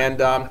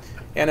 And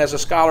as a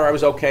scholar, I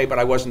was okay, but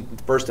I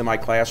wasn't first in my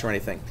class or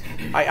anything.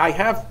 I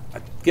have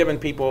given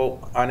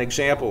people an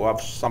example of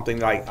something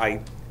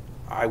that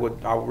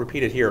I'll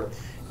repeat it here.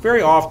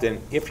 Very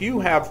often, if you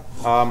have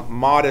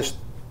modest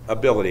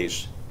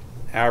abilities,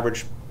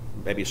 average,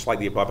 maybe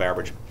slightly above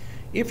average,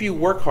 if you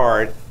work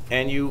hard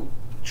and you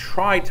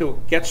try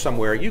to get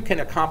somewhere, you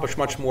can accomplish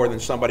much more than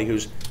somebody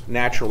who's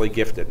naturally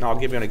gifted. Now, I'll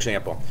give you an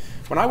example.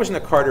 When I was in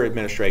the Carter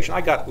administration, I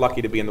got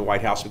lucky to be in the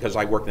White House because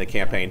I worked in the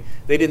campaign.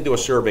 They didn't do a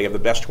survey of the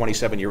best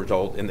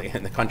 27-year-olds in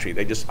the country.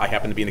 I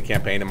happened to be in the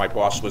campaign, and my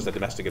boss was the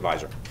domestic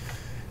advisor.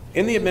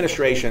 In the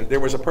administration, there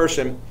was a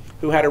person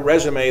who had a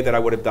resume that I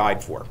would have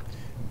died for.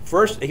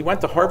 First, he went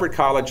to Harvard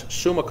College,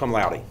 summa cum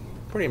laude.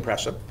 Pretty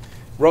impressive.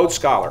 Rhodes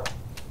Scholar.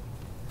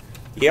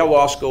 Yale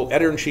Law School,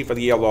 editor-in-chief of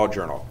the Yale Law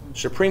Journal,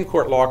 Supreme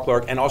Court law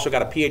clerk, and also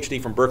got a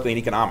PhD from Berkeley in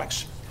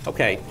economics.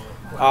 Okay,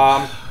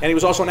 and he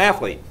was also an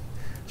athlete.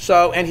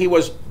 So, and he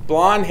was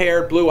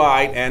blonde-haired,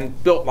 blue-eyed,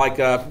 and built like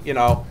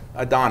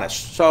Adonis.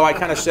 So I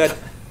kind of said,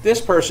 this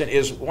person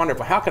is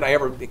wonderful. How could I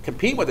ever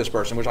compete with this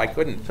person, which I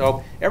couldn't?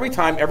 So every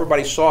time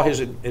everybody saw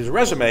his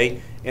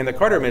resume in the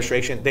Carter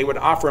administration, they would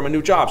offer him a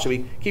new job. So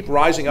he'd keep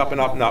rising up and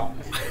up and up.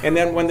 And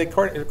then when the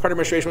Carter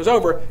administration was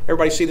over,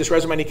 everybody see this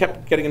resume, and he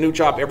kept getting a new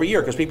job every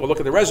year because people look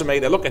at the resume,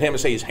 they look at him and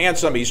say he's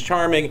handsome, he's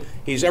charming,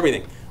 he's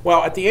everything.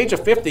 Well, at the age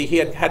of 50, he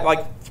had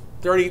like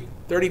 30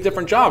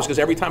 different jobs because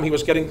every time he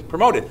was getting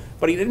promoted.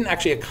 But he didn't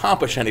actually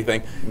accomplish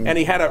anything. And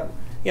he had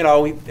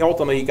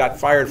ultimately he got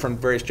fired from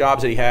various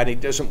jobs that he had. He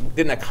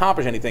didn't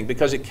accomplish anything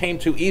because it came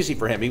too easy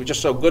for him. He was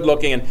just so good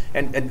looking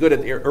and good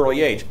at the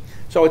early age.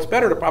 So it's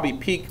better to probably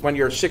peak when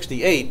you're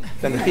 68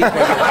 than to peak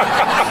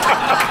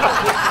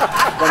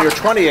when you're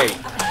 28.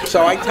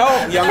 So I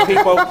tell young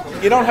people,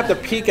 you don't have to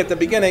peak at the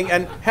beginning.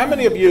 And how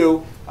many of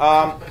you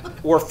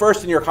were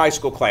first in your high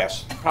school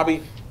class?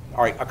 Probably,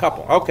 all right, a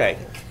couple. Okay.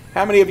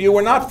 How many of you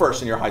were not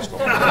first in your high school?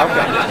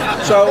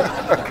 Okay. So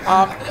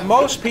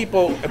most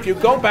people, if you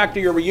go back to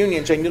your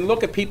reunions and you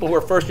look at people who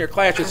are first in your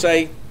class, you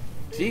say,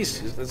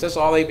 geez, is this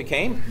all they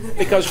became?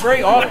 Because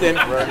very often,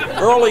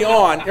 early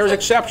on, there's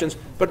exceptions,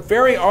 but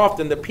very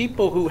often the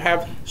people who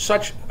have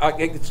such,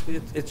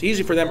 it's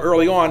easy for them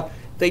early on,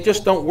 they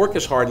just don't work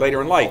as hard later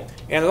in life.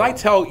 And as I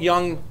tell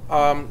young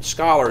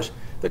scholars,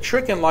 the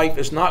trick in life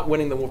is not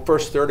winning the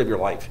first third of your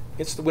life.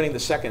 It's winning the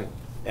second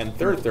and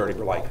third of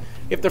your life.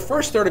 If the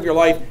first third of your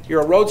life,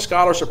 you're a Rhodes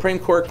Scholar, Supreme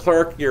Court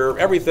clerk, you're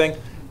everything,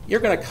 you're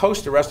going to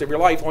coast the rest of your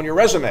life on your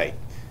resume.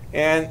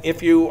 And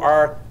if you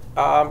are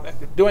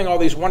doing all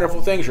these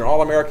wonderful things, you're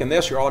All-American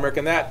this, you're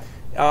All-American that,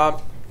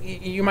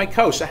 you might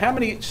coast. So how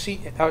many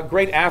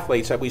great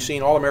athletes have we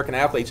seen, All-American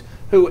athletes,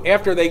 who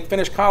after they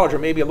finish college or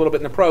maybe a little bit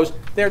in the pros,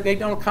 they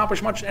don't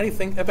accomplish much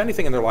anything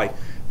in their life.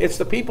 It's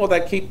the people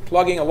that keep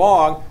plugging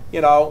along,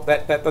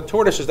 that the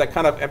tortoises that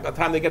kind of, at the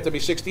time they get to be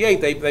 68,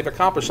 they've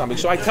accomplished something.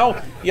 So I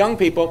tell young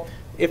people,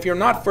 if you're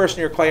not first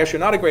in your class, you're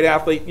not a great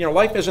athlete,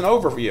 life isn't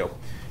over for you.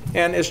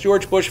 And as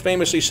George Bush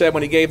famously said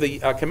when he gave the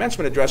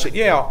commencement address at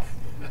Yale,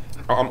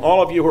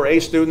 all of you who are A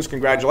students,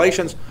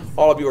 congratulations.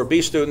 All of you who are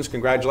B students,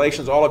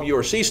 congratulations. All of you who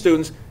are C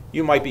students,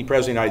 you might be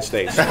President of the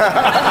United States.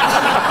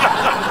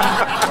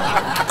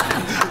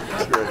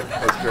 That's great.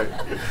 That's great.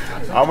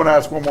 I'm going to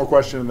ask one more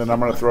question, and then I'm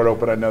going to throw it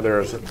open. I know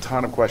there's a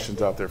ton of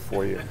questions out there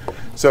for you.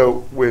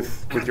 So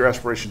with your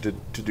aspiration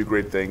to do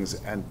great things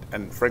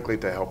and frankly,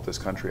 to help this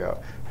country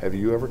out, have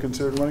you ever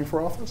considered running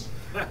for office?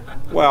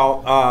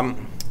 Well,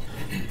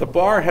 the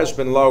bar has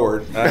been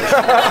lowered.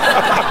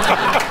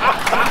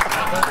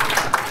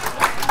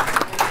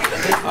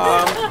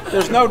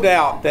 There's no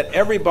doubt that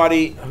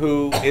everybody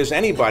who is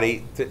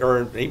anybody,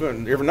 or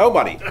even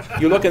nobody,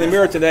 you look in the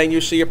mirror today and you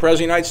see a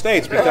President of the United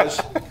States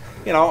because,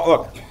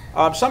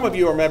 look, some of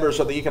you are members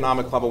of the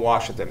Economic Club of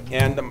Washington,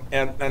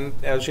 and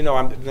as you know,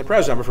 I'm the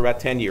president for about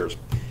 10 years.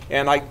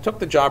 And I took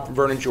the job from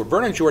Vernon Jordan.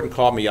 Vernon Jordan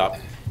called me up,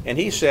 and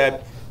he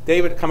said,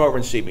 David, come over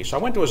and see me. So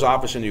I went to his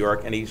office in New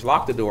York, and he's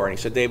locked the door, and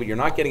he said, David, you're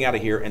not getting out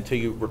of here until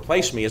you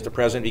replace me as the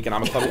president of the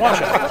Economic Club of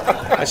Washington.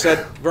 I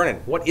said, Vernon,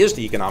 what is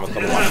the Economic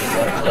Club of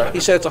Washington? He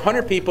said, it's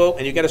 100 people,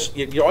 and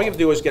all you have to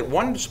do is get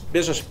one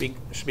business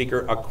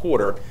speaker a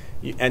quarter,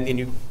 and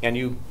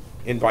you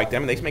invite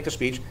them, and they make a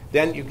speech.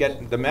 Then you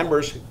get the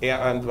members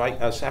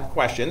have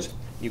questions.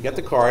 You get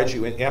the cards.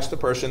 You ask the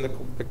person the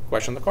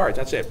question on the cards.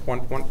 That's it.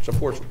 So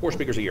four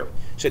speakers a year.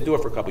 He said, do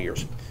it for a couple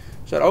years.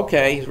 I said,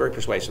 okay, he's very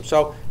persuasive.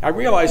 So I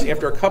realized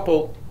after a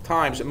couple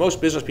times that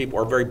most business people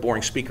are very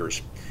boring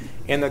speakers.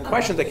 And the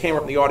questions that came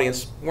up in the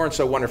audience weren't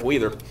so wonderful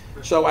either.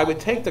 So I would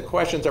take the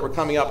questions that were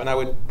coming up and I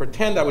would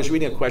pretend I was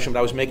reading a question, but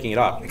I was making it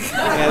up. And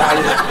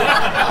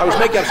I was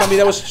making up something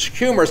that was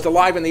humorous to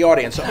live in the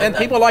audience. And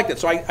people liked it.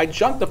 So I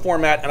junked the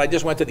format and I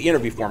just went to the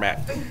interview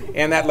format.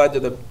 And that led to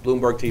the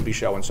Bloomberg TV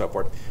show and so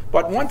forth.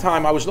 But one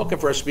time I was looking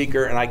for a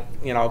speaker and I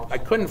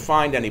couldn't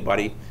find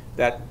anybody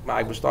that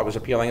I thought was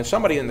appealing. And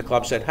somebody in the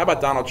club said, how about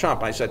Donald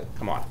Trump? I said,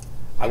 come on.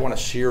 I want a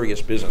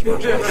serious business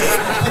person.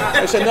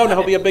 I said, no,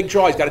 he'll be a big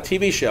draw. He's got a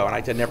TV show, and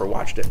I had never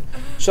watched it.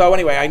 So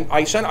anyway,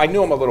 I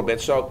knew him a little bit.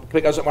 So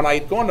because when I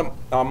had gone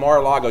to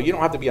Mar-a-Lago, you don't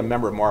have to be a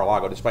member of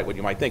Mar-a-Lago, despite what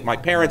you might think. My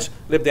parents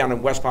lived down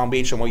in West Palm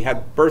Beach, and when we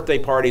had birthday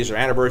parties or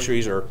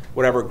anniversaries or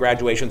whatever,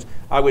 graduations,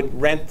 I would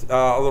rent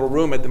a little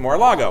room at the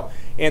Mar-a-Lago.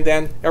 And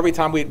then every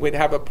time we'd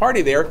have a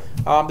party there,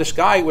 this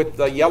guy with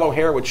the yellow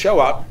hair would show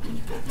up,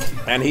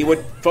 and he would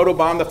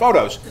photobomb the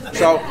photos.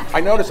 So I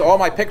noticed all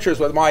my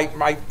pictures with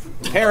my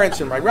parents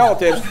and my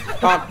relatives,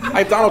 I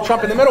have Donald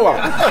Trump in the middle of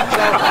them.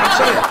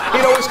 So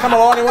he'd always come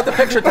along and want the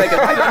picture taken.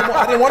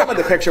 I didn't want him in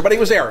the picture, but he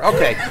was there.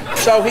 Okay.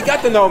 So he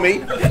got to know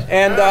me,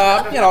 and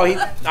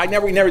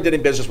we never did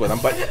any business with him.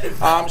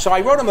 But so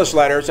I wrote him this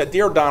letter. It said,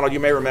 Dear Donald, you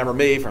may remember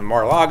me from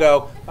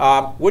Mar-a-Lago.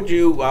 Would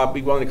you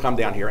be willing to come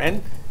down here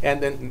and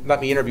then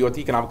let me interview at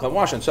the Economic Club of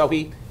Washington? So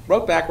he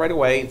wrote back right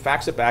away,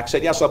 faxed it back,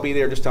 said, yes, I'll be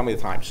there, just tell me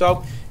the time.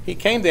 So he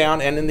came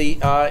down, and in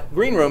the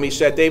green room, he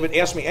said, David,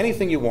 ask me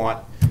anything you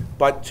want,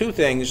 but two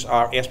things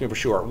ask me for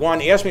sure.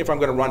 One, ask me if I'm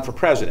going to run for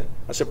president.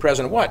 I said,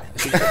 President what?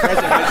 I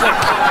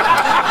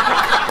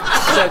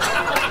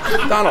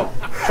said, Donald,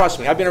 trust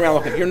me, I've been around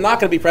looking. You're not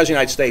going to be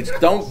president of the United States.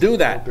 Don't do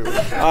that.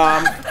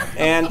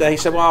 And he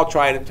said, well, I'll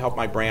try to help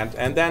my brand.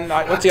 And then,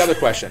 what's the other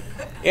question?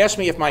 Ask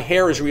me if my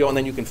hair is real, and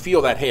then you can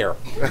feel that hair.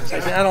 So I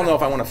said, I don't know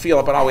if I want to feel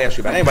it, but I'll ask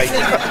you about it. Anyway,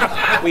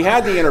 we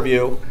had the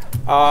interview.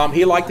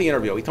 He liked the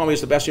interview. He told me it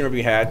was the best interview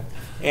he had.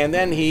 And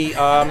then he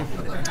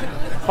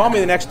called me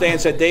the next day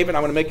and said, David,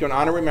 I'm going to make you an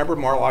honorary member of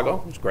Mar-a-Lago.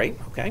 It was great,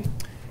 okay.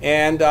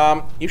 And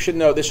you should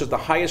know this is the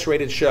highest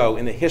rated show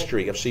in the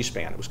history of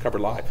C-SPAN. It was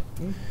covered live.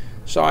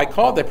 So I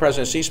called the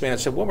president of C-SPAN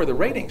and said, what were the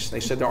ratings? They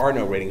said, there are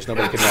no ratings.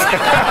 Nobody could know.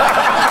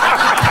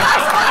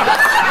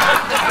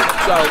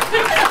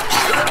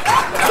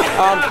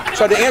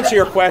 So to answer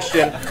your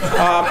question,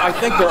 I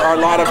think there are a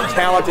lot of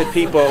talented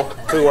people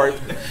who are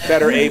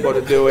better able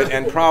to do it,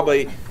 and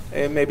probably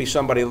maybe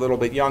somebody a little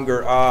bit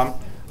younger.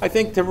 I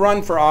think to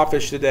run for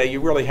office today, you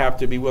really have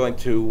to be willing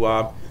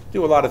to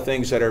do a lot of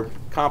things that are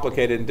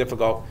complicated and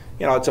difficult.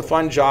 You know, it's a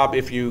fun job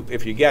if you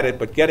get it,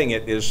 but getting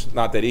it is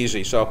not that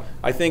easy. So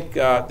I think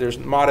there's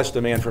modest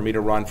demand for me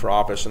to run for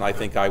office, and I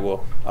think I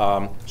will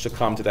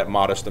succumb to that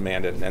modest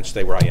demand and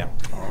stay where I am.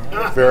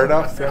 Right. Fair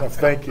enough. Fair enough.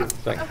 Thank you.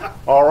 Thank you.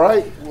 All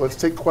right. Let's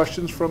take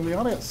questions from the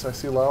audience. I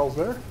see Lyle's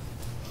there.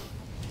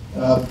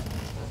 Hi,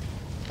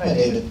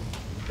 David.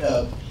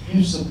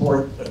 You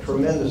support a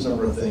tremendous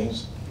number of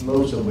things,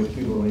 most of which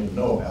people don't even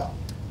know about.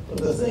 But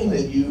the thing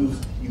that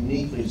you've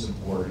uniquely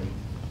supported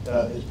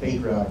is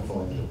patriotic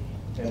philanthropy,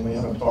 and we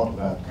haven't talked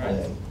about it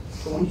today.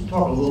 So would you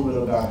talk a little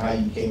bit about how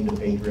you came to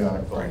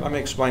patriotic philanthropy? Let me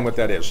explain what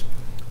that is.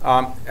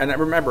 And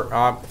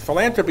remember,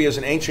 philanthropy is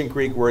an ancient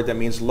Greek word that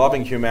means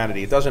loving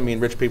humanity. It doesn't mean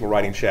rich people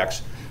writing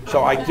checks.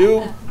 So I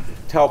do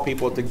tell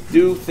people to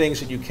do things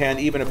that you can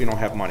even if you don't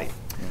have money.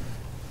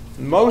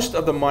 Most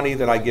of the money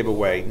that I give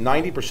away,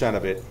 90%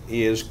 of it,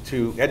 is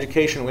to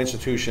educational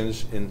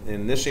institutions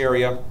in this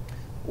area,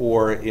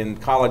 or in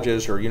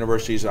colleges or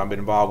universities that I've been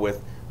involved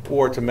with,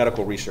 or to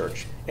medical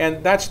research.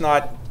 And that's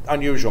not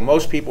unusual.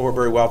 Most people who are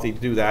very wealthy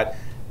do that.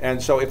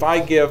 And so if I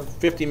give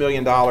 $50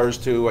 million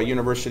to a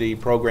university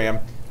program,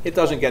 it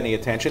doesn't get any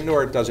attention,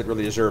 nor does it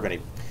really deserve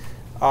any.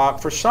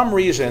 For some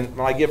reason,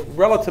 when I give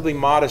relatively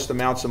modest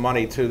amounts of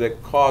money to the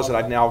cause that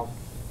I've now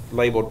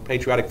labeled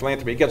patriotic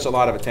philanthropy, it gets a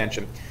lot of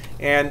attention.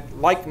 And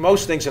like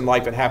most things in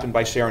life, it happened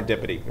by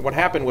serendipity. What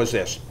happened was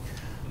this.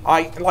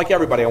 Like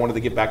everybody, I wanted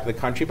to give back to the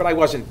country, but I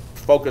wasn't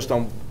focused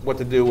on what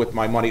to do with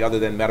my money other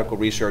than medical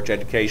research,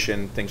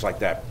 education, things like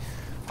that.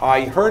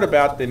 I heard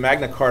about the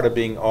Magna Carta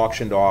being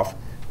auctioned off,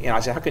 and I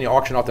said, how can you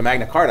auction off the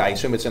Magna Carta? I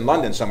assume it's in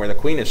London somewhere, the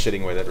Queen is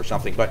sitting with it or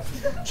something. But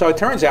so it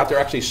turns out there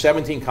are actually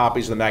 17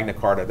 copies of the Magna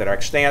Carta that are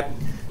extant,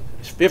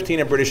 15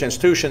 in British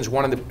institutions,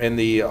 one in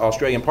the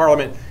Australian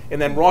Parliament,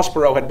 and then Ross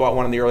Perot had bought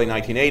one in the early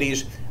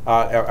 1980s.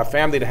 A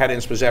family that had it in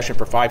its possession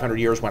for 500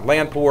 years went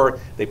land poor.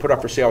 They put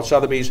up for sale at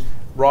Sotheby's.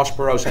 Ross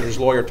Perot sent his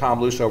lawyer, Tom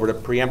Luce, over to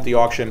preempt the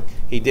auction.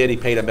 He did. He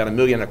paid about $1.25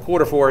 million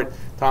for it.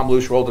 Tom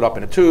Luce rolled it up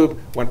in a tube,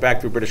 went back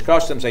through British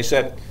Customs. They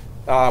said,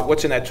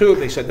 what's in that tube?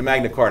 They said, the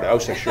Magna Carta. Oh,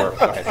 said, sure.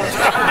 Go ahead.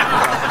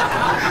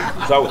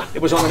 So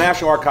it was on the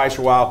National Archives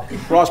for a while.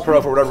 Ross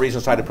Perot, for whatever reason,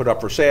 decided to put it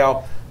up for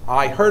sale.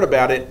 I heard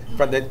about it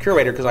from the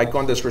curator because I'd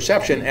gone to this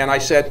reception, and I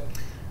said,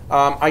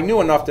 I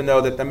knew enough to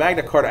know that the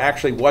Magna Carta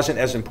actually wasn't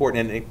as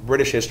important in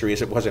British history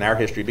as it was in our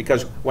history,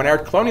 because when our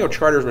colonial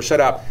charters were set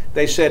up,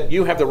 they said,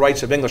 you have the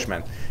rights of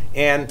Englishmen.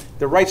 And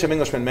the rights of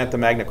Englishmen meant the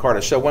Magna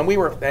Carta. So when we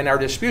were in our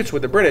disputes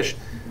with the British,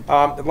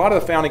 a lot of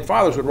the founding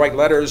fathers would write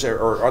letters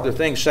or other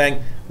things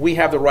saying, we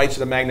have the rights of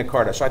the Magna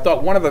Carta. So I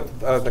thought one of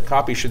the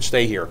copies should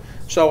stay here.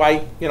 So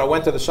I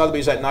went to the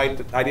Sotheby's that night.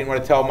 I didn't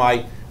want to tell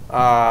my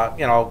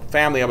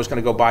family I was going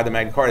to go buy the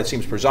Magna Carta. It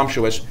seems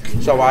presumptuous.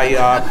 So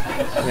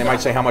they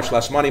might say, how much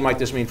less money might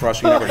this mean for us?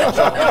 You never know.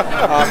 So,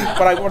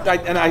 but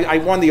I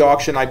won the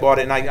auction. I bought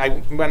it, and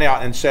I went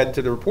out and said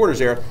to the reporters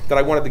there that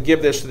I wanted to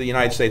give this to the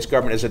United States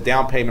government as a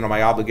down payment on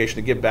my obligation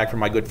to give back for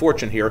my good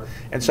fortune here.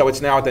 And so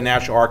it's now at the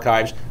National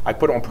Archives. I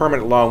put it on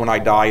permanent loan. When I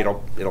die,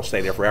 it'll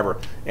stay there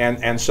forever.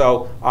 And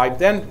so I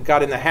then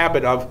got in the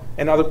habit of,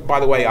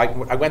 by the way,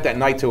 I went that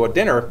night to a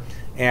dinner,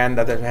 and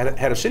the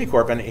head of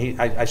Citicorp, and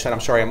I said, I'm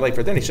sorry, I'm late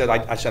for dinner. He said,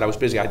 I said I was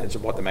busy. I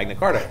just bought the Magna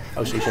Carta.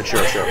 Oh, so he said,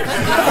 sure.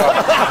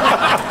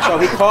 So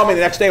he called me the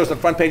next day. It was on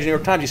the front page of the New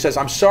York Times. He says,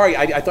 I'm sorry,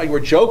 I thought you were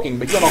joking,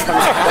 but you don't come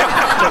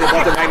back. I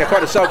bought the Magna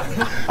Carta. So,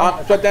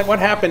 but then what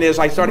happened is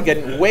I started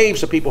getting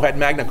waves of people who had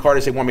Magna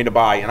Cartas they wanted me to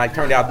buy, and it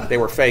turned out that they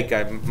were fake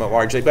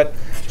largely. But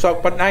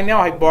now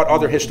I bought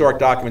other historic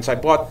documents. I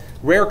bought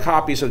rare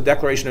copies of the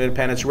Declaration of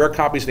Independence, rare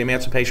copies of the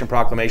Emancipation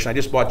Proclamation. I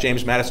just bought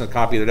James Madison's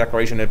copy of the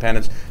Declaration of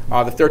Independence,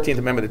 the 13th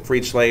Amendment that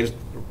freed slaves,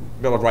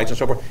 Bill of Rights, and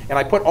so forth. And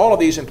I put all of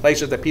these in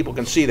places that people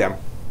can see them.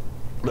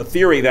 The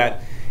theory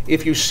that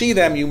if you see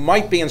them, you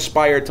might be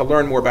inspired to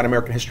learn more about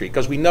American history,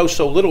 because we know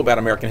so little about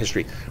American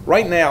history.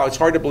 Right now, it's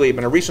hard to believe,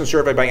 in a recent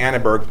survey by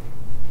Annenberg,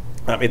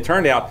 it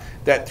turned out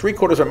that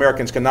 3/4 of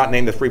Americans cannot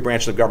name the 3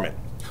 branches of government.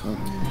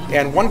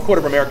 And 1/4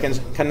 of Americans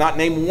cannot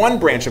name 1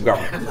 branch of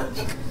government.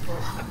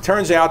 It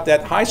turns out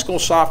that high school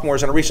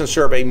sophomores in a recent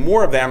survey,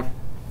 more of them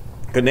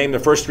could name the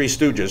first 3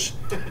 Stooges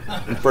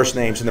in first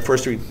names and the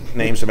first 3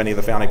 names of any of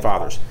the founding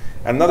fathers.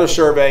 Another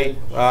survey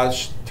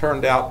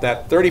turned out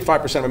that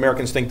 35% of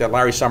Americans think that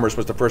Larry Summers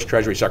was the first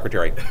Treasury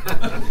Secretary.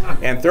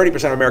 And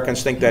 30% of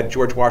Americans think that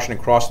George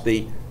Washington crossed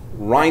the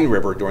Rhine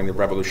River during the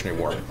Revolutionary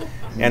War.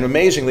 And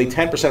amazingly,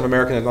 10% of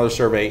Americans in another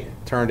survey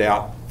turned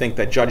out think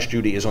that Judge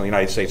Judy is on the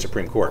United States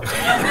Supreme Court.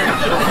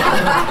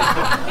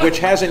 Which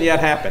hasn't yet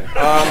happened,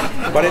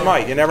 but it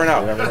might, you never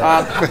know.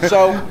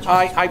 So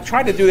I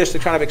tried to do this to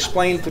kind of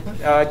explain,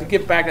 to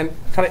give back and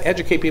kind of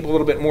educate people a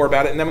little bit more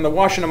about it. And then when the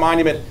Washington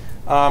Monument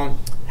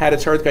had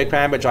its earthquake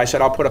damage, I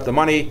said, I'll put up the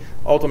money.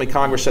 Ultimately,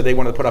 Congress said they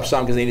wanted to put up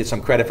some because they needed some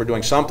credit for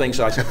doing something,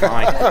 so I said,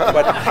 fine.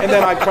 And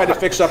then I tried to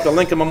fix up the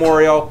Lincoln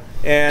Memorial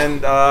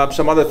and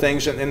some other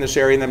things in this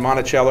area, and then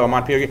Monticello and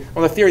Montpelier,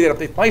 on the theory that if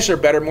the places are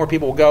better, more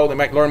people will go, they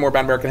might learn more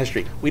about American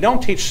history. We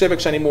don't teach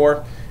civics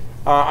anymore.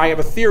 I have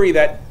a theory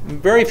that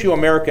very few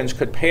Americans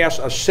could pass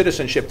a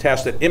citizenship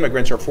test that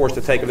immigrants are forced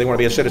to take if they want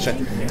to be a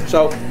citizen.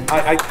 So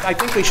I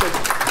think we should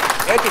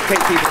educate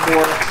people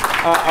more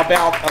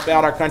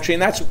about our country,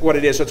 and that's what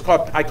it is. It's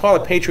called, I call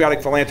it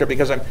patriotic philanthropy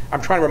because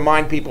I'm trying to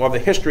remind people of the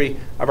history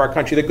of our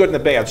country, the good and the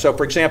bad. So,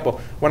 for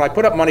example, when I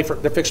put up money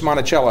to fix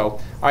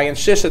Monticello, I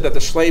insisted that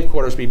the slave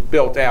quarters be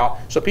built out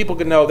so people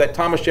could know that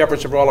Thomas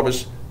Jefferson, for all of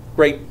his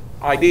great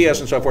ideas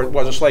and so forth,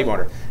 was a slave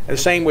owner. And the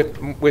same with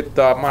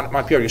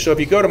Montpelier. So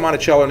if you go to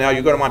Monticello now,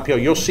 you go to Montpelier,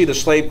 you'll see the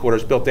slave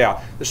quarters built out.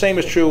 The same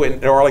is true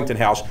in Arlington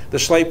House. The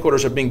slave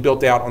quarters are being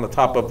built out on the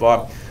top of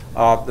the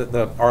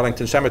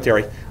Arlington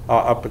Cemetery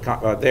up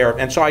there.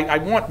 And so I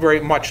want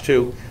very much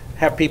to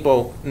have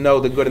people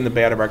know the good and the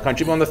bad of our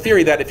country. But on the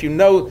theory that if you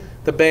know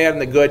the bad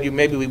and the good,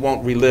 maybe we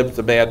won't relive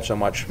the bad so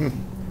much.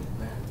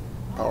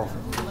 Powerful.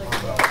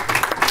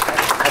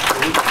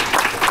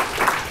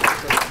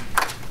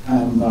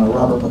 I'm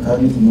Robert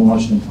McCudney from the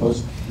Washington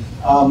Post.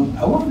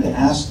 I wanted to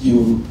ask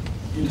you,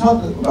 you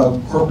talked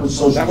about corporate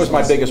social. That was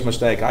my biggest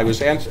mistake. I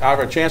had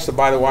a chance to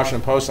buy the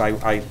Washington Post.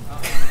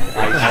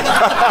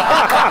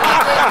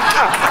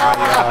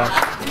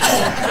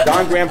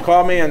 Don Graham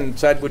called me and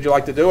said, "Would you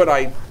like to do it?"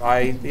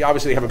 He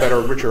obviously have a better,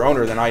 richer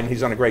owner than I, and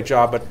he's done a great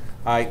job. But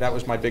that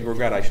was my big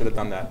regret. I should have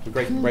done that. It's a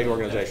great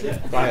organization.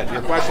 Go ahead.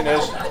 Your question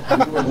is? We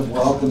would have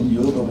welcomed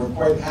you, but we're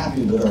quite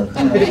happy that our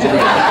current owner.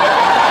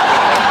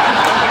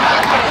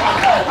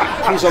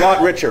 He's a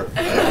lot richer.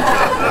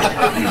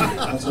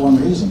 That's one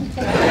reason.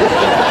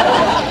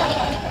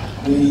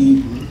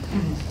 You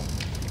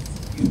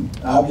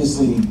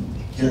obviously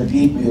care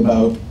deeply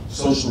about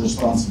social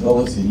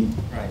responsibility,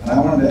 and I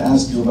wanted to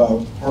ask you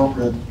about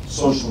corporate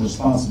social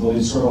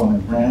responsibility, sort of on a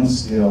grand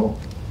scale,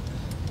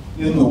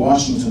 in the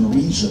Washington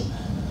region.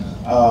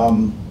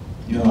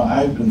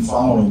 I've been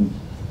following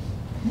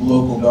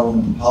local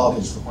government and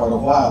politics for quite a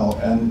while,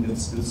 and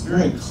it's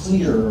very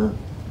clear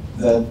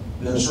that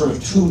there's sort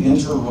of two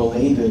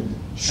interrelated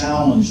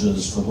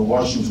challenges for the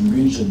Washington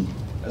region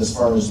as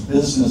far as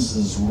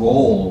business's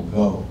role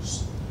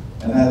goes.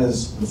 And that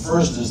is, the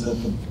first is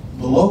that the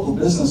local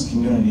business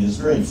community is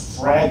very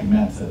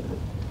fragmented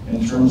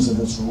in terms of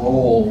its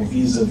role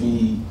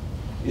vis-a-vis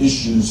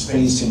issues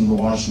facing the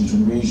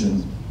Washington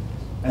region.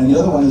 And the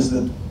other one is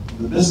that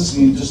the business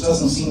community just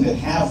doesn't seem to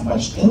have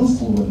much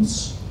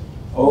influence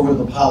over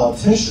the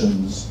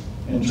politicians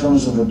in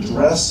terms of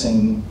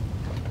addressing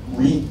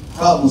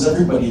problems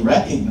everybody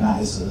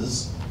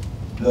recognizes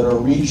that are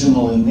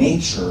regional in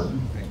nature,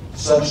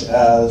 such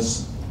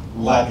as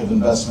lack of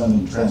investment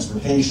in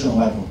transportation,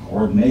 lack of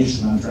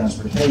coordination on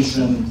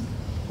transportation,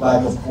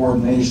 lack of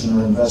coordination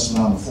or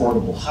investment on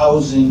affordable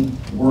housing,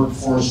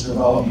 workforce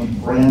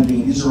development,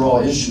 branding. These are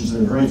all issues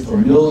that are very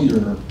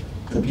familiar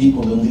to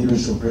people in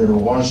leadership Greater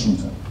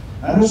Washington.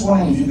 I'm just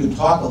wondering if you could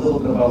talk a little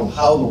bit about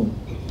how the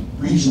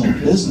regional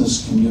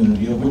business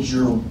community, of which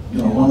you're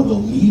one of the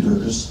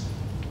leaders,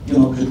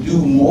 could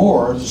do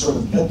more to sort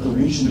of get the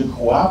region to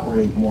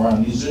cooperate more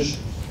on these issues.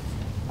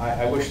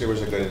 I wish there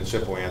was a good and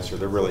simple answer.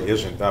 There really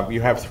isn't.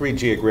 You have three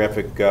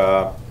geographic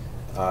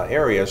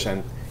areas,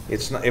 and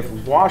it's not, if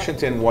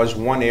Washington was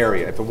one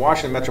area, if the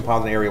Washington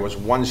metropolitan area was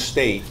one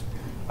state,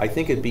 I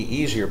think it'd be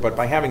easier. But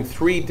by having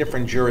three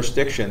different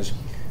jurisdictions,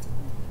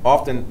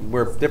 often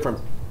where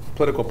different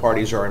political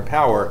parties are in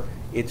power,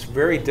 it's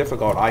very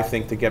difficult, I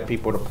think, to get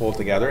people to pull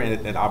together,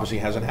 and it obviously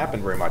hasn't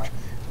happened very much.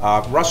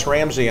 Russ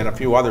Ramsey and a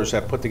few others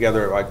have put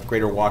together a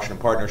Greater Washington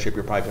Partnership.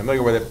 You're probably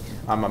familiar with it.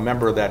 I'm a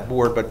member of that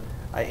board, but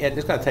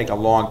it's going to take a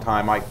long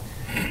time. I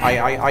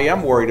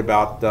am worried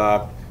about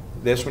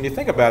this. When you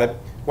think about it,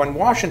 when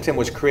Washington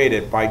was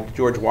created by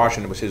George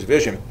Washington, it was his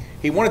vision.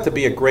 He wanted to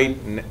be a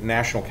great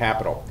national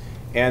capital,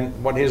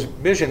 and what his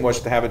vision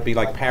was to have it be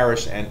like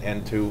Paris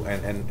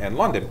and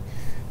London.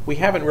 We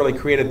haven't really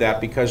created that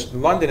because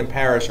London and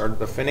Paris are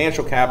the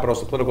financial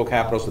capitals, the political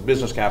capitals, the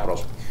business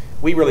capitals.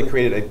 We really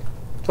created a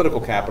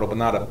political capital, but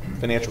not a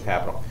financial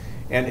capital.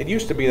 And it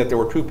used to be that there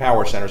were two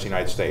power centers in the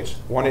United States.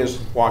 One is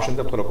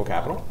Washington, political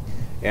capital,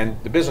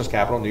 and the business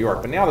capital, New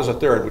York. But now there's a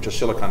third, which is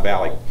Silicon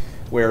Valley,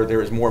 where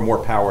there is more and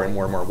more power and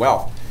more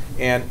wealth.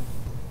 And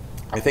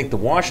I think the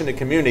Washington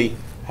community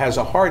has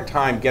a hard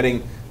time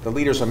getting the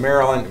leaders of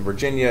Maryland,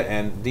 Virginia,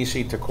 and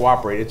D.C. to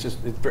cooperate. It's just,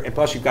 and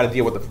plus you've got to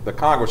deal with the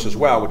Congress as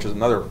well, which is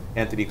another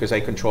entity because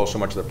they control so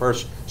much of the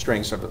purse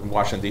strings of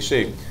Washington,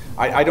 D.C.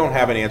 I don't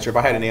have an answer. If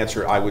I had an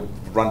answer, I would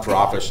run for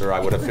office or I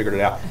would have figured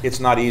it out. It's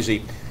not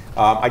easy.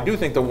 I do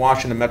think the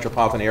Washington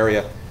metropolitan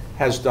area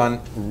has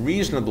done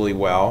reasonably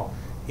well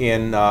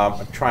in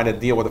trying to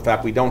deal with the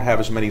fact we don't have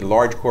as many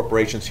large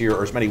corporations here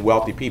or as many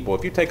wealthy people.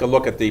 If you take a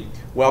look at the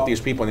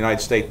wealthiest people in the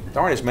United States,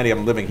 there aren't as many of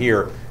them living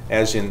here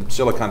as in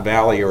Silicon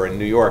Valley or in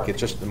New York. It's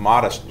just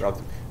modest.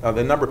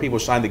 The number of people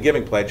who signed the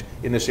Giving Pledge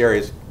in this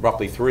area is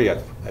roughly 3, I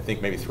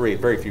think maybe 3.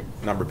 Very few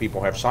number of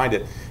people have signed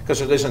it because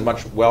there isn't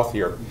much wealth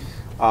here.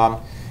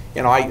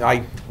 You know,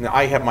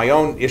 I have my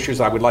own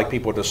issues I would like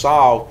people to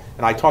solve,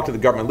 and I talk to the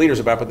government leaders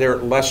about it, but they're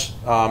less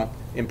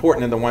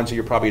important than the ones that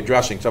you're probably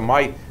addressing. So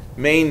my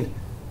main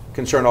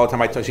concern all the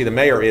time I see the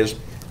mayor is,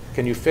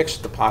 can you fix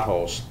the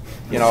potholes?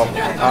 You know,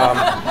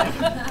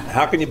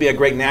 how can you be a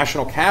great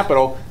national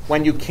capital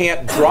when you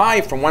can't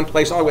drive from one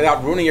place all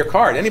without ruining your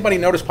car? Anybody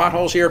notice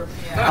potholes here?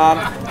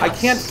 I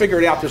can't figure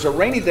it out. There's a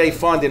rainy day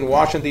fund in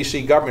Washington,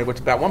 D.C. government, which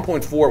is about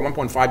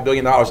 $1.5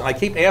 billion. And I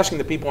keep asking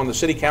the people on the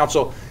city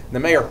council, the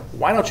mayor,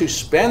 why don't you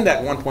spend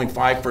that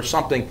 1.5 for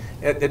something?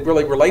 It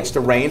really relates to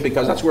rain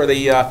because that's where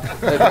the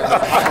potholes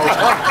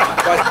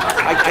are. But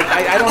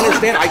I don't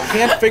understand. I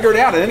can't figure it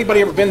out. Has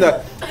anybody ever been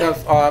to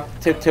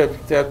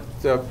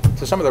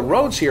some of the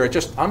roads here? It's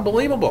just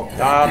unbelievable.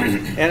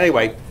 And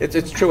anyway,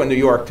 it's true in New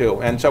York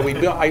too. And so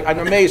I'm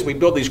amazed we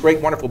build these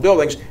great, wonderful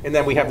buildings, and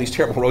then we have these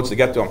terrible roads to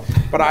get to them.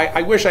 But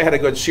I wish I had a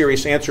good,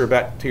 serious answer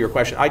to your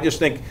question. I just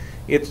think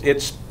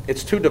it's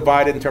too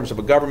divided in terms of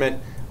a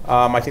government.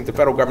 I think the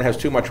federal government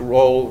has too much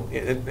role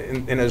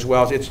in as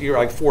well. You're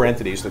like 4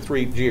 entities, the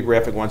 3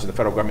 geographic ones in the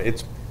federal government.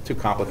 It's too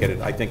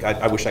complicated. I think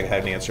I wish I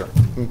had an answer.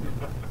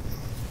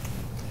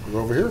 Go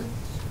over here.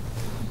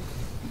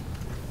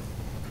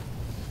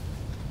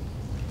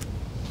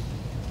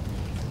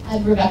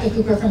 I'm Rebecca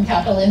Cooper from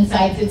Capital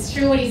Insights. It's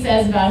true what he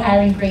says about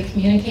hiring great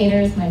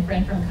communicators. My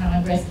friend from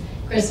Congress,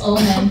 Chris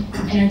Ullman,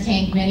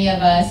 entertained many of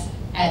us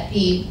at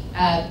the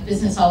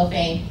Business Hall of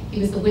Fame. He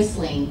was the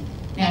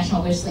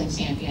national whistling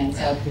champion.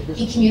 So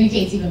he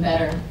communicates even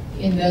better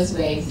in those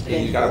ways.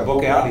 He's got a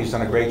book out. He's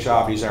done a great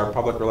job. He's our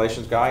public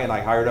relations guy, and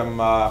I hired him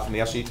from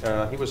the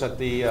SEC. He was at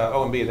the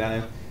OMB then,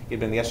 and he'd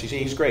been in the SEC.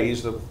 He's great.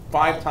 He's the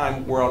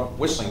 5-time world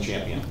whistling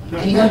champion.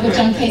 And he worked with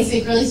John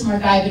Kasich, really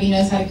smart guy, but he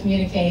knows how to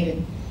communicate.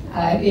 And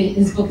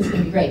his book is going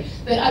to be great.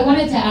 But I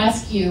wanted to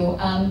ask you,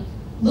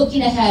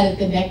 looking ahead at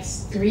the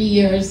next 3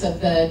 years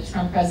of the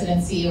Trump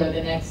presidency or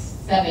the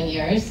next 7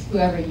 years,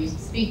 whoever you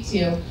speak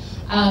to,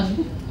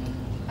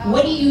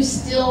 what do you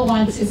still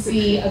want to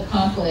see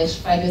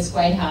accomplished by this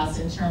White House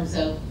in terms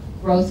of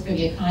growth for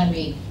the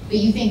economy that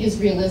you think is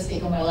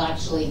realistic and will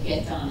actually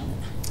get done?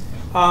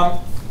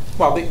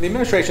 Well, the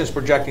administration is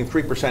projecting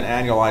 3%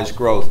 annualized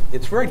growth.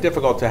 It's very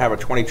difficult to have a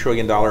 $20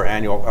 trillion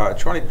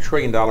 $20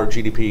 trillion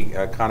GDP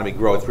economy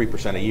grow at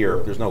 3% a year.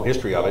 There's no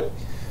history of it.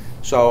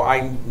 So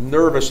I'm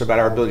nervous about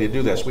our ability to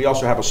do this. We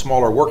also have a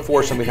smaller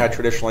workforce than we've had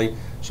traditionally.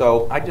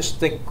 So I just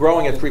think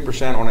growing at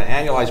 3% on an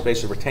annualized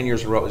basis for 10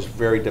 years in a row is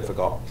very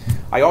difficult.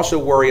 I also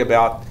worry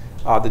about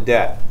the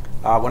debt.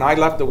 When I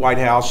left the White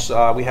House,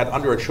 we had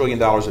under $1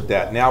 trillion of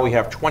debt. Now we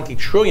have $20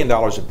 trillion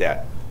of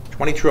debt,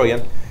 20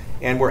 trillion,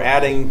 and we're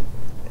adding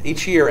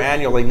each year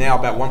annually now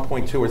about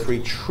 1.2 or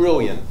 3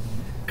 trillion.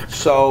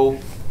 So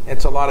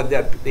it's a lot of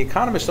debt. The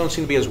economists don't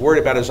seem to be as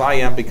worried about it as I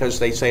am because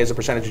they say as a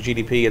percentage of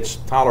GDP it's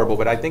tolerable.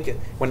 But I think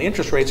when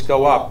interest rates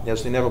go up,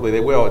 as inevitably they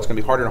will, it's going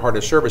to be harder and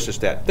harder to service this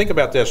debt. Think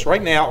about this.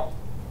 Right now,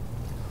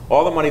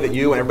 all the money that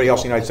you and everybody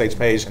else in the United States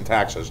pays in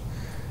taxes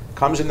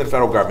comes into the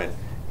federal government.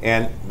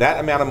 And that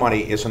amount of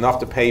money is enough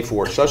to pay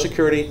for Social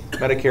Security,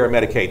 Medicare, and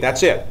Medicaid.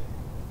 That's it.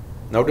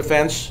 No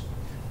defense.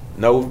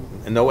 No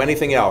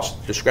anything else,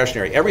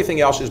 discretionary. Everything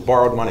else is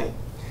borrowed money.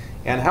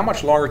 And how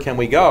much longer can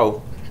we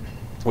go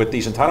with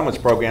these entitlements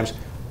programs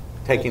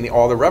taking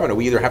all the revenue?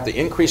 We either have to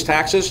increase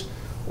taxes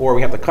or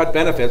we have to cut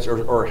benefits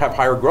or have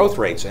higher growth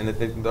rates. And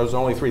those are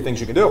only 3 things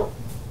you can do.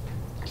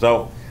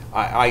 So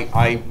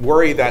I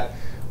worry that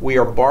we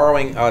are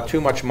borrowing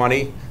too much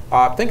money.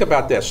 Think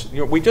about this.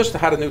 We just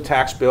had a new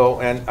tax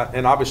bill,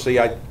 and obviously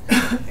it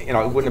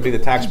wouldn't be the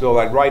tax bill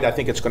I'd write. I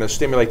think it's going to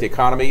stimulate the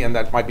economy, and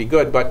that might be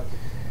good. But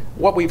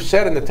what we've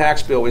said in the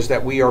tax bill is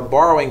that we are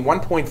borrowing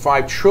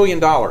 $1.5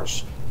 trillion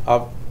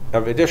of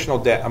additional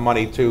debt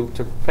money to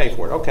pay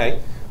for it.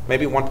 Okay,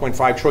 maybe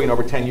 $1.5 trillion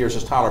over 10 years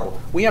is tolerable.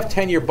 We have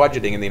 10-year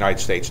budgeting in the United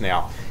States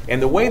now.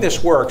 And the way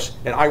this works,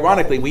 and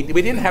ironically, we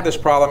didn't have this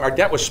problem. Our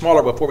debt was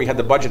smaller before we had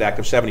the Budget Act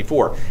of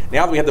 '74.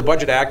 Now that we have the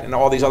Budget Act and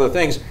all these other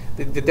things,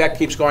 the debt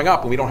keeps going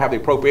up, and we don't have the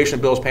appropriation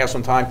bills passed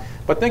on time.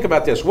 But think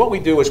about this. What we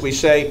do is we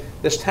say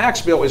this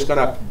tax bill is going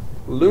to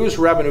lose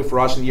revenue for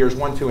us in years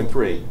 1, 2, and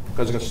 3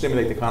 because it's going to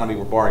stimulate the economy.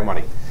 We're borrowing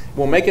money.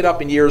 We'll make it up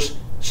in years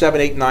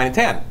 7, 8, 9, and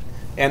 10.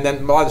 And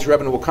then a lot of this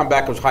revenue will come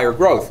back as higher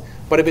growth.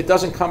 But if it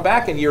doesn't come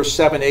back in years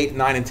 7, 8,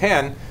 9, and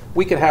 10,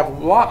 we could have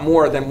a lot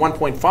more than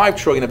 1.5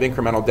 trillion of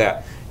incremental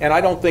debt. And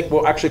I don't think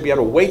we'll actually be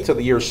able to wait till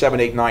the years 7,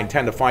 8, 9,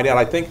 10 to find out.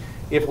 I think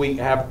if we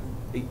have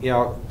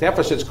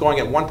deficits going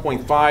at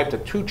 1.5 to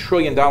 $2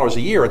 trillion a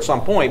year at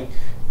some point,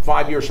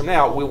 5 years from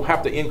now, we will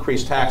have to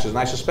increase taxes. And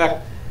I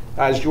suspect,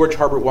 as George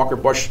Herbert Walker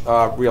Bush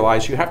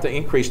realized, you have to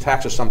increase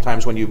taxes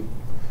sometimes when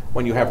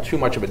you have too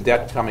much of a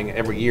debt coming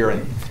every year.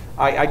 And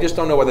I just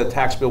don't know whether the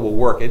tax bill will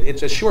work.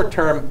 It's a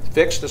short-term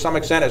fix to some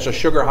extent. It's a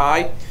sugar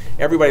high.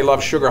 Everybody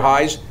loves sugar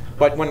highs.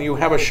 But when you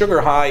have a sugar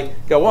high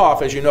go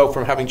off, as you know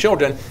from having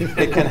children,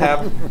 it can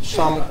have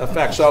some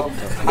effect. So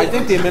I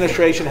think the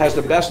administration has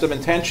the best of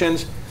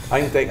intentions.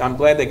 I'm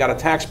glad they got a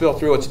tax bill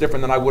through. It's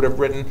different than I would have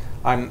written.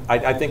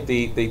 I think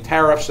the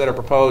tariffs that are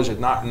proposed are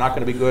not going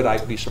to be good.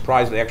 I'd be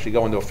surprised if they actually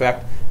go into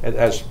effect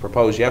as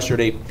proposed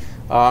yesterday.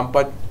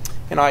 But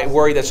I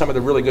worry that some of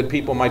the really good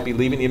people might be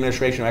leaving the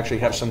administration who actually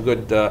have some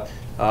good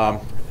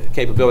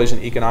capabilities in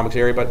the economics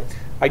area. But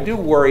I do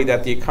worry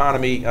that the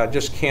economy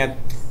just can't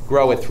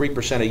grow at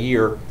 3% a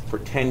year for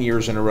 10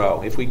 years in a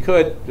row. If we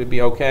could, it'd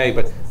be okay,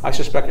 but I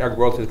suspect our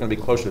growth is going to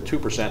be closer to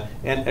 2%.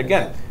 And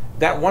again,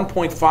 that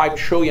 $1.5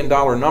 trillion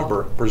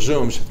number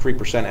presumes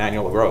 3%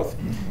 annual growth.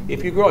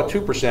 If you grow at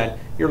 2%,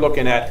 you're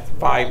looking at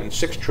 $5 and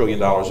 $6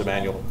 trillion of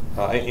annual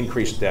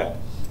increased debt.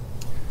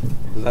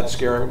 Does that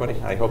scare everybody?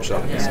 I hope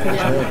so.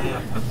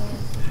 Yeah.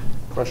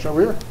 Question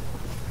over here.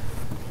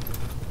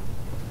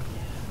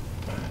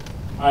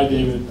 Hi,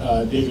 David.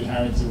 David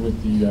Harrington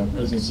with the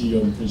President and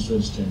CEO of the Prince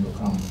George's Chamber of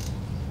Commerce.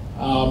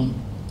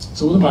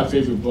 So one of my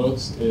favorite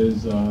books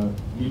is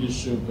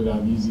Leadership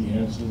Without Easy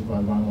Answers by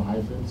Ronald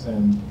Heifetz,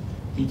 and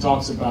he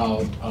talks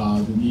about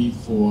the need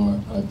for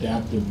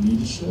adaptive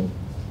leadership,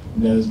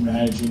 and that is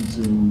managing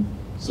through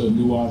sort of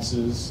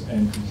nuances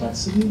and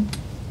complexity.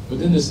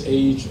 But in this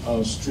age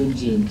of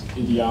stringent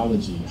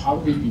ideology, how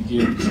do we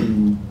begin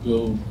to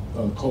build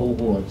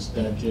cohorts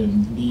that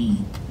can lead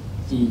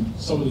through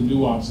some of the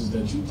nuances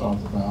that you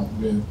talked about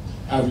with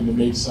having to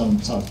make some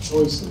tough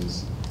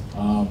choices,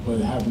 but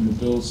having to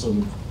build sort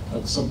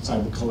of some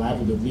type of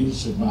collaborative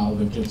leadership model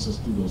that gets us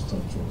through those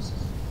tough choices?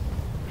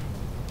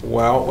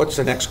 Well, what's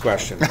the next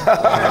question?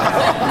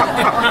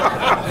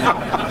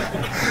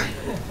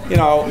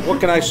 What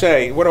can I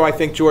say? What do I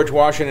think George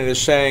Washington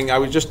is saying?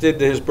 I just did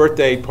his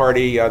birthday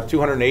party,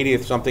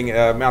 280th something,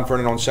 Mount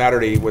Vernon on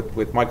Saturday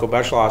with Michael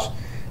Beschloss.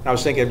 And I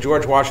was thinking if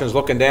George Washington's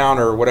looking down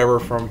or whatever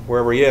from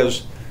wherever he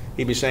is,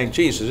 he'd be saying,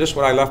 geez, is this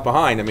what I left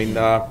behind? I mean,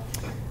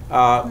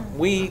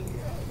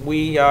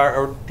 we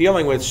are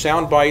dealing with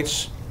sound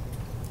bites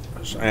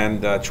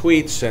and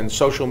tweets and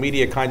social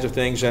media kinds of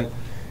things. And,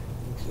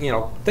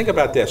 think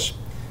about this.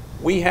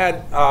 We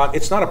had,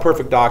 it's not a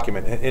perfect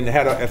document, and it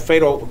had a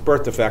fatal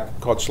birth defect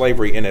called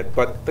slavery in it,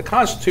 but the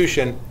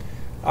Constitution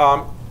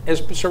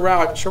has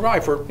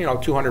survived for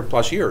 200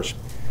 plus years.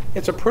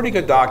 It's a pretty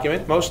good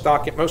document. Most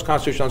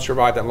constitutions don't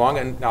survive that long,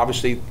 and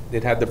obviously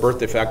it had the birth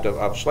defect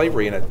of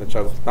slavery in it,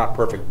 so it's not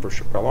perfect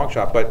for a long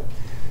shot. But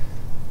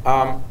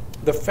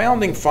the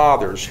founding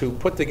fathers who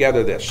put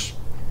together this,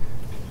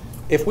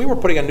 if we were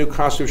putting a new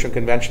constitutional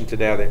convention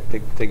together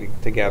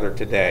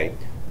today,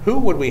 who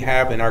would we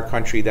have in our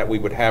country that we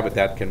would have at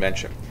that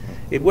convention?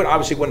 It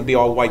obviously wouldn't be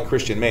all white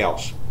Christian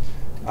males.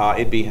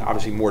 It'd be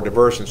obviously more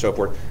diverse and so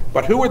forth.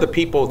 But who are the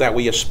people that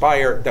we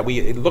aspire, that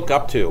we look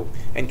up to?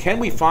 And can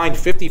we find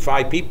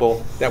 55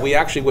 people that we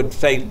actually would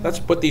say, let's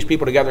put these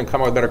people together and come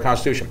up with a better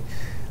constitution?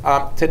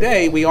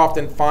 Today, we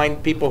often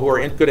find people who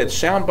are good at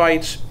sound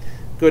bites,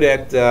 good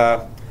at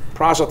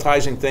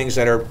proselytizing things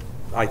that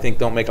I think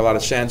don't make a lot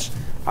of sense.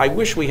 I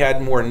wish we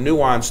had more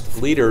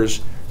nuanced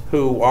leaders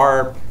who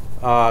are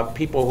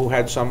people who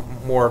had some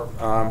more,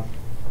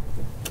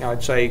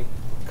 I'd say,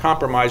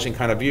 compromising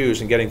kind of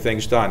views in getting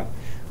things done.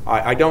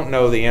 I don't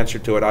know the answer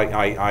to it.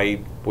 I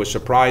was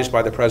surprised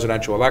by the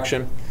presidential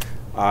election.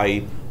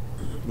 I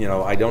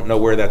don't know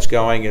where that's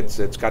going.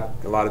 It's got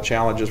a lot of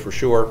challenges for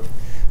sure.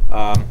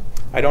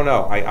 I don't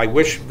know. I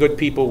wish good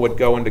people would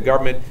go into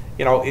government.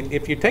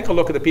 If you take a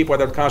look at the people at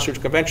the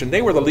Constitutional Convention,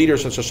 they were the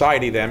leaders of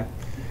society then.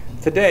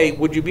 Today,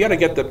 would you be able to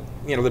get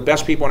the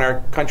best people in our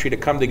country to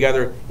come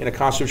together in a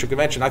constitutional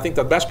convention? I think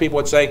the best people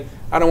would say,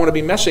 I don't want to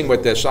be messing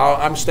with this.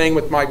 I'm staying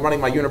with running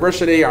my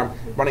university, I'm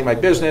running my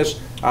business,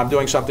 I'm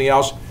doing something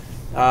else.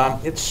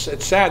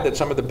 It's sad that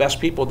some of the best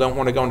people don't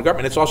want to go into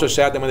government. It's also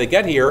sad that when they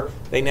get here,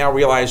 they now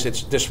realize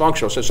it's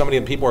dysfunctional. So so many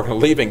of the people are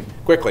leaving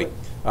quickly.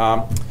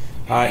 I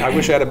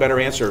wish I had a better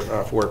answer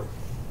for it.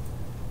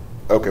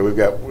 Okay, we've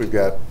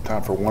got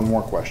time for one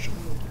more question.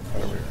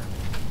 Right over here.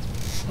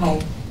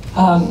 Hi.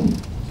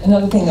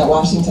 Another thing that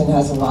Washington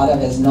has a lot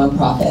of is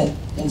nonprofit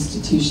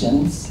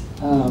institutions.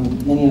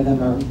 Many of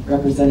them are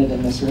represented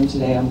in this room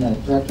today. I'm the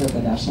director of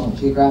the National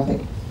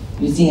Geographic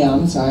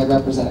Museum, so I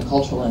represent a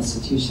cultural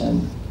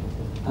institution.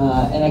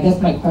 And I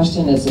guess my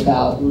question is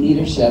about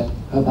leadership.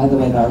 Oh, by the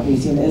way, our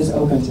museum is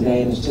open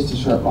today, and it's just a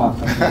short walk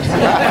from here.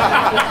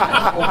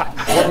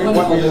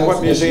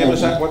 What museum is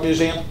that? What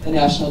museum? The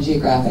National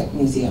Geographic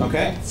Museum.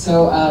 Okay.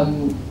 So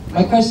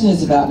my question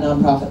is about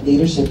nonprofit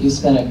leadership. You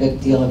spent a good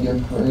deal of your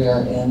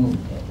career in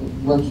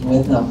working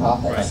with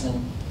nonprofits, right,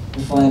 and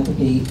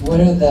philanthropy, what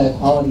are the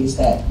qualities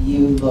that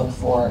you look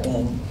for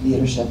in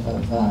leadership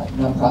of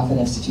nonprofit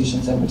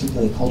institutions, and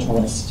particularly cultural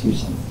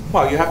institutions?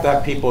 Well, you have to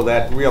have people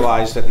that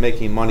realize that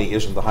making money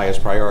isn't the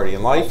highest priority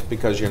in life,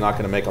 because you're not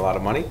going to make a lot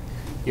of money.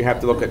 You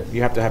have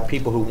to have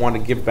people who want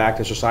to give back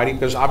to society,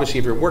 because obviously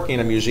if you're working in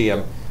a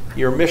museum,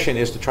 your mission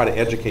is to try to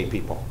educate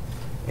people.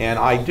 And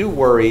I do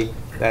worry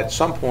that at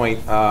some point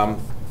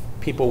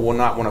people will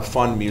not want to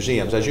fund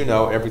museums. As you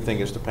know, everything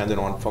is dependent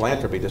on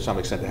philanthropy to some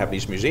extent to have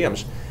these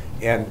museums.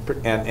 And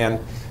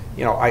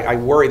you know, I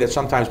worry that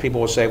sometimes people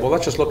will say, well,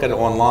 let's just look at it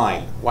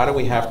online. Why do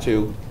we have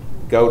to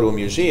go to a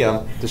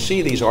museum to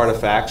see these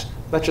artifacts?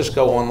 Let's just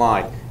go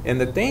online.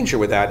 And the danger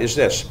with that is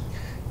this.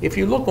 If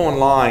you look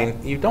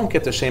online, you don't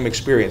get the same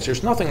experience.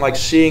 There's nothing like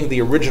seeing the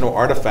original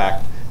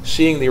artifact,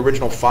 seeing the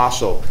original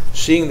fossil,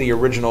 seeing the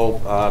original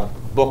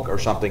book or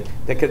something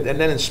that could and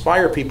then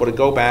inspire people to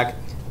go back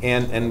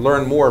and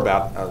learn more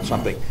about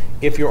something.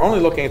 If you're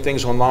only looking at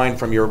things online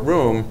from your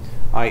room,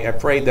 I'm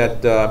afraid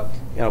that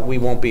you know, we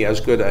won't be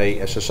as good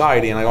a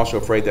society, and I'm also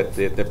afraid that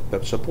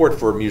the support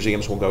for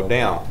museums will go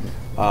down.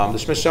 The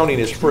Smithsonian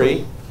is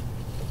free,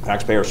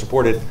 taxpayer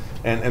supported,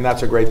 and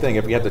that's a great thing.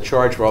 If we had to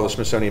charge for all the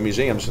Smithsonian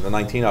museums, the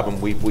 19 of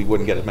them, we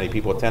wouldn't get as many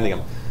people attending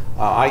them.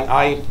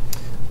 I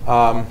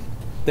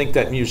think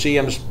that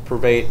museums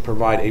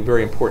provide a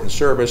very important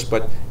service,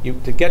 but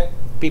to get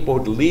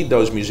people to lead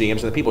those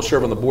museums and the people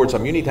serve on the boards, you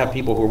need to have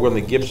people who are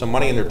willing to give some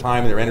money and their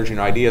time and their energy and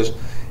ideas.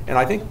 And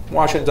I think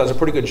Washington does a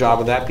pretty good job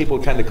of that. People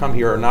who tend to come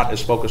here are not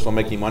as focused on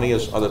making money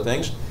as other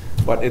things,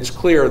 but it's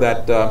clear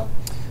that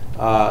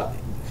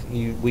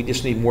we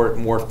just need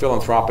more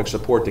philanthropic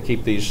support to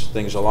keep these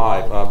things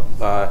alive.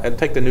 And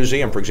take the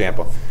museum, for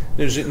example.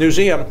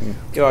 Museum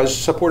is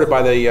supported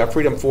by the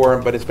Freedom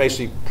Forum, but it's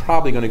basically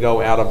probably going to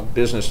go out of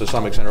business to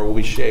some extent, or will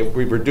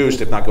be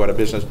reduced if not go out of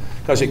business,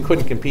 because it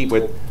couldn't compete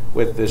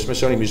with the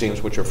Smithsonian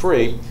museums, which are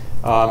free.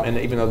 And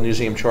even though the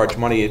museum charged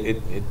money,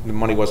 the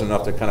money wasn't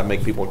enough to kind of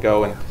make people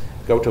go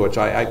to it.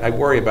 So I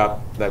worry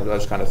about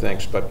those kind of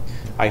things. But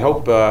I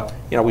hope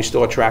you know, we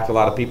still attract a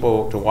lot of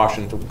people to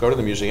Washington to go to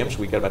the museums.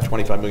 We get about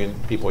 25 million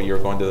people a year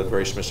going to the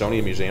various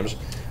Smithsonian museums.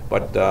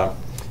 But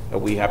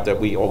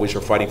we always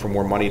are fighting for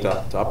more money to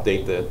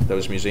update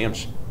those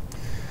museums.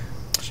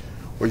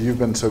 Well, you've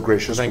been so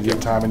gracious with your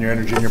time and your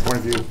energy and your point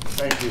of view.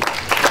 Thank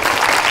you.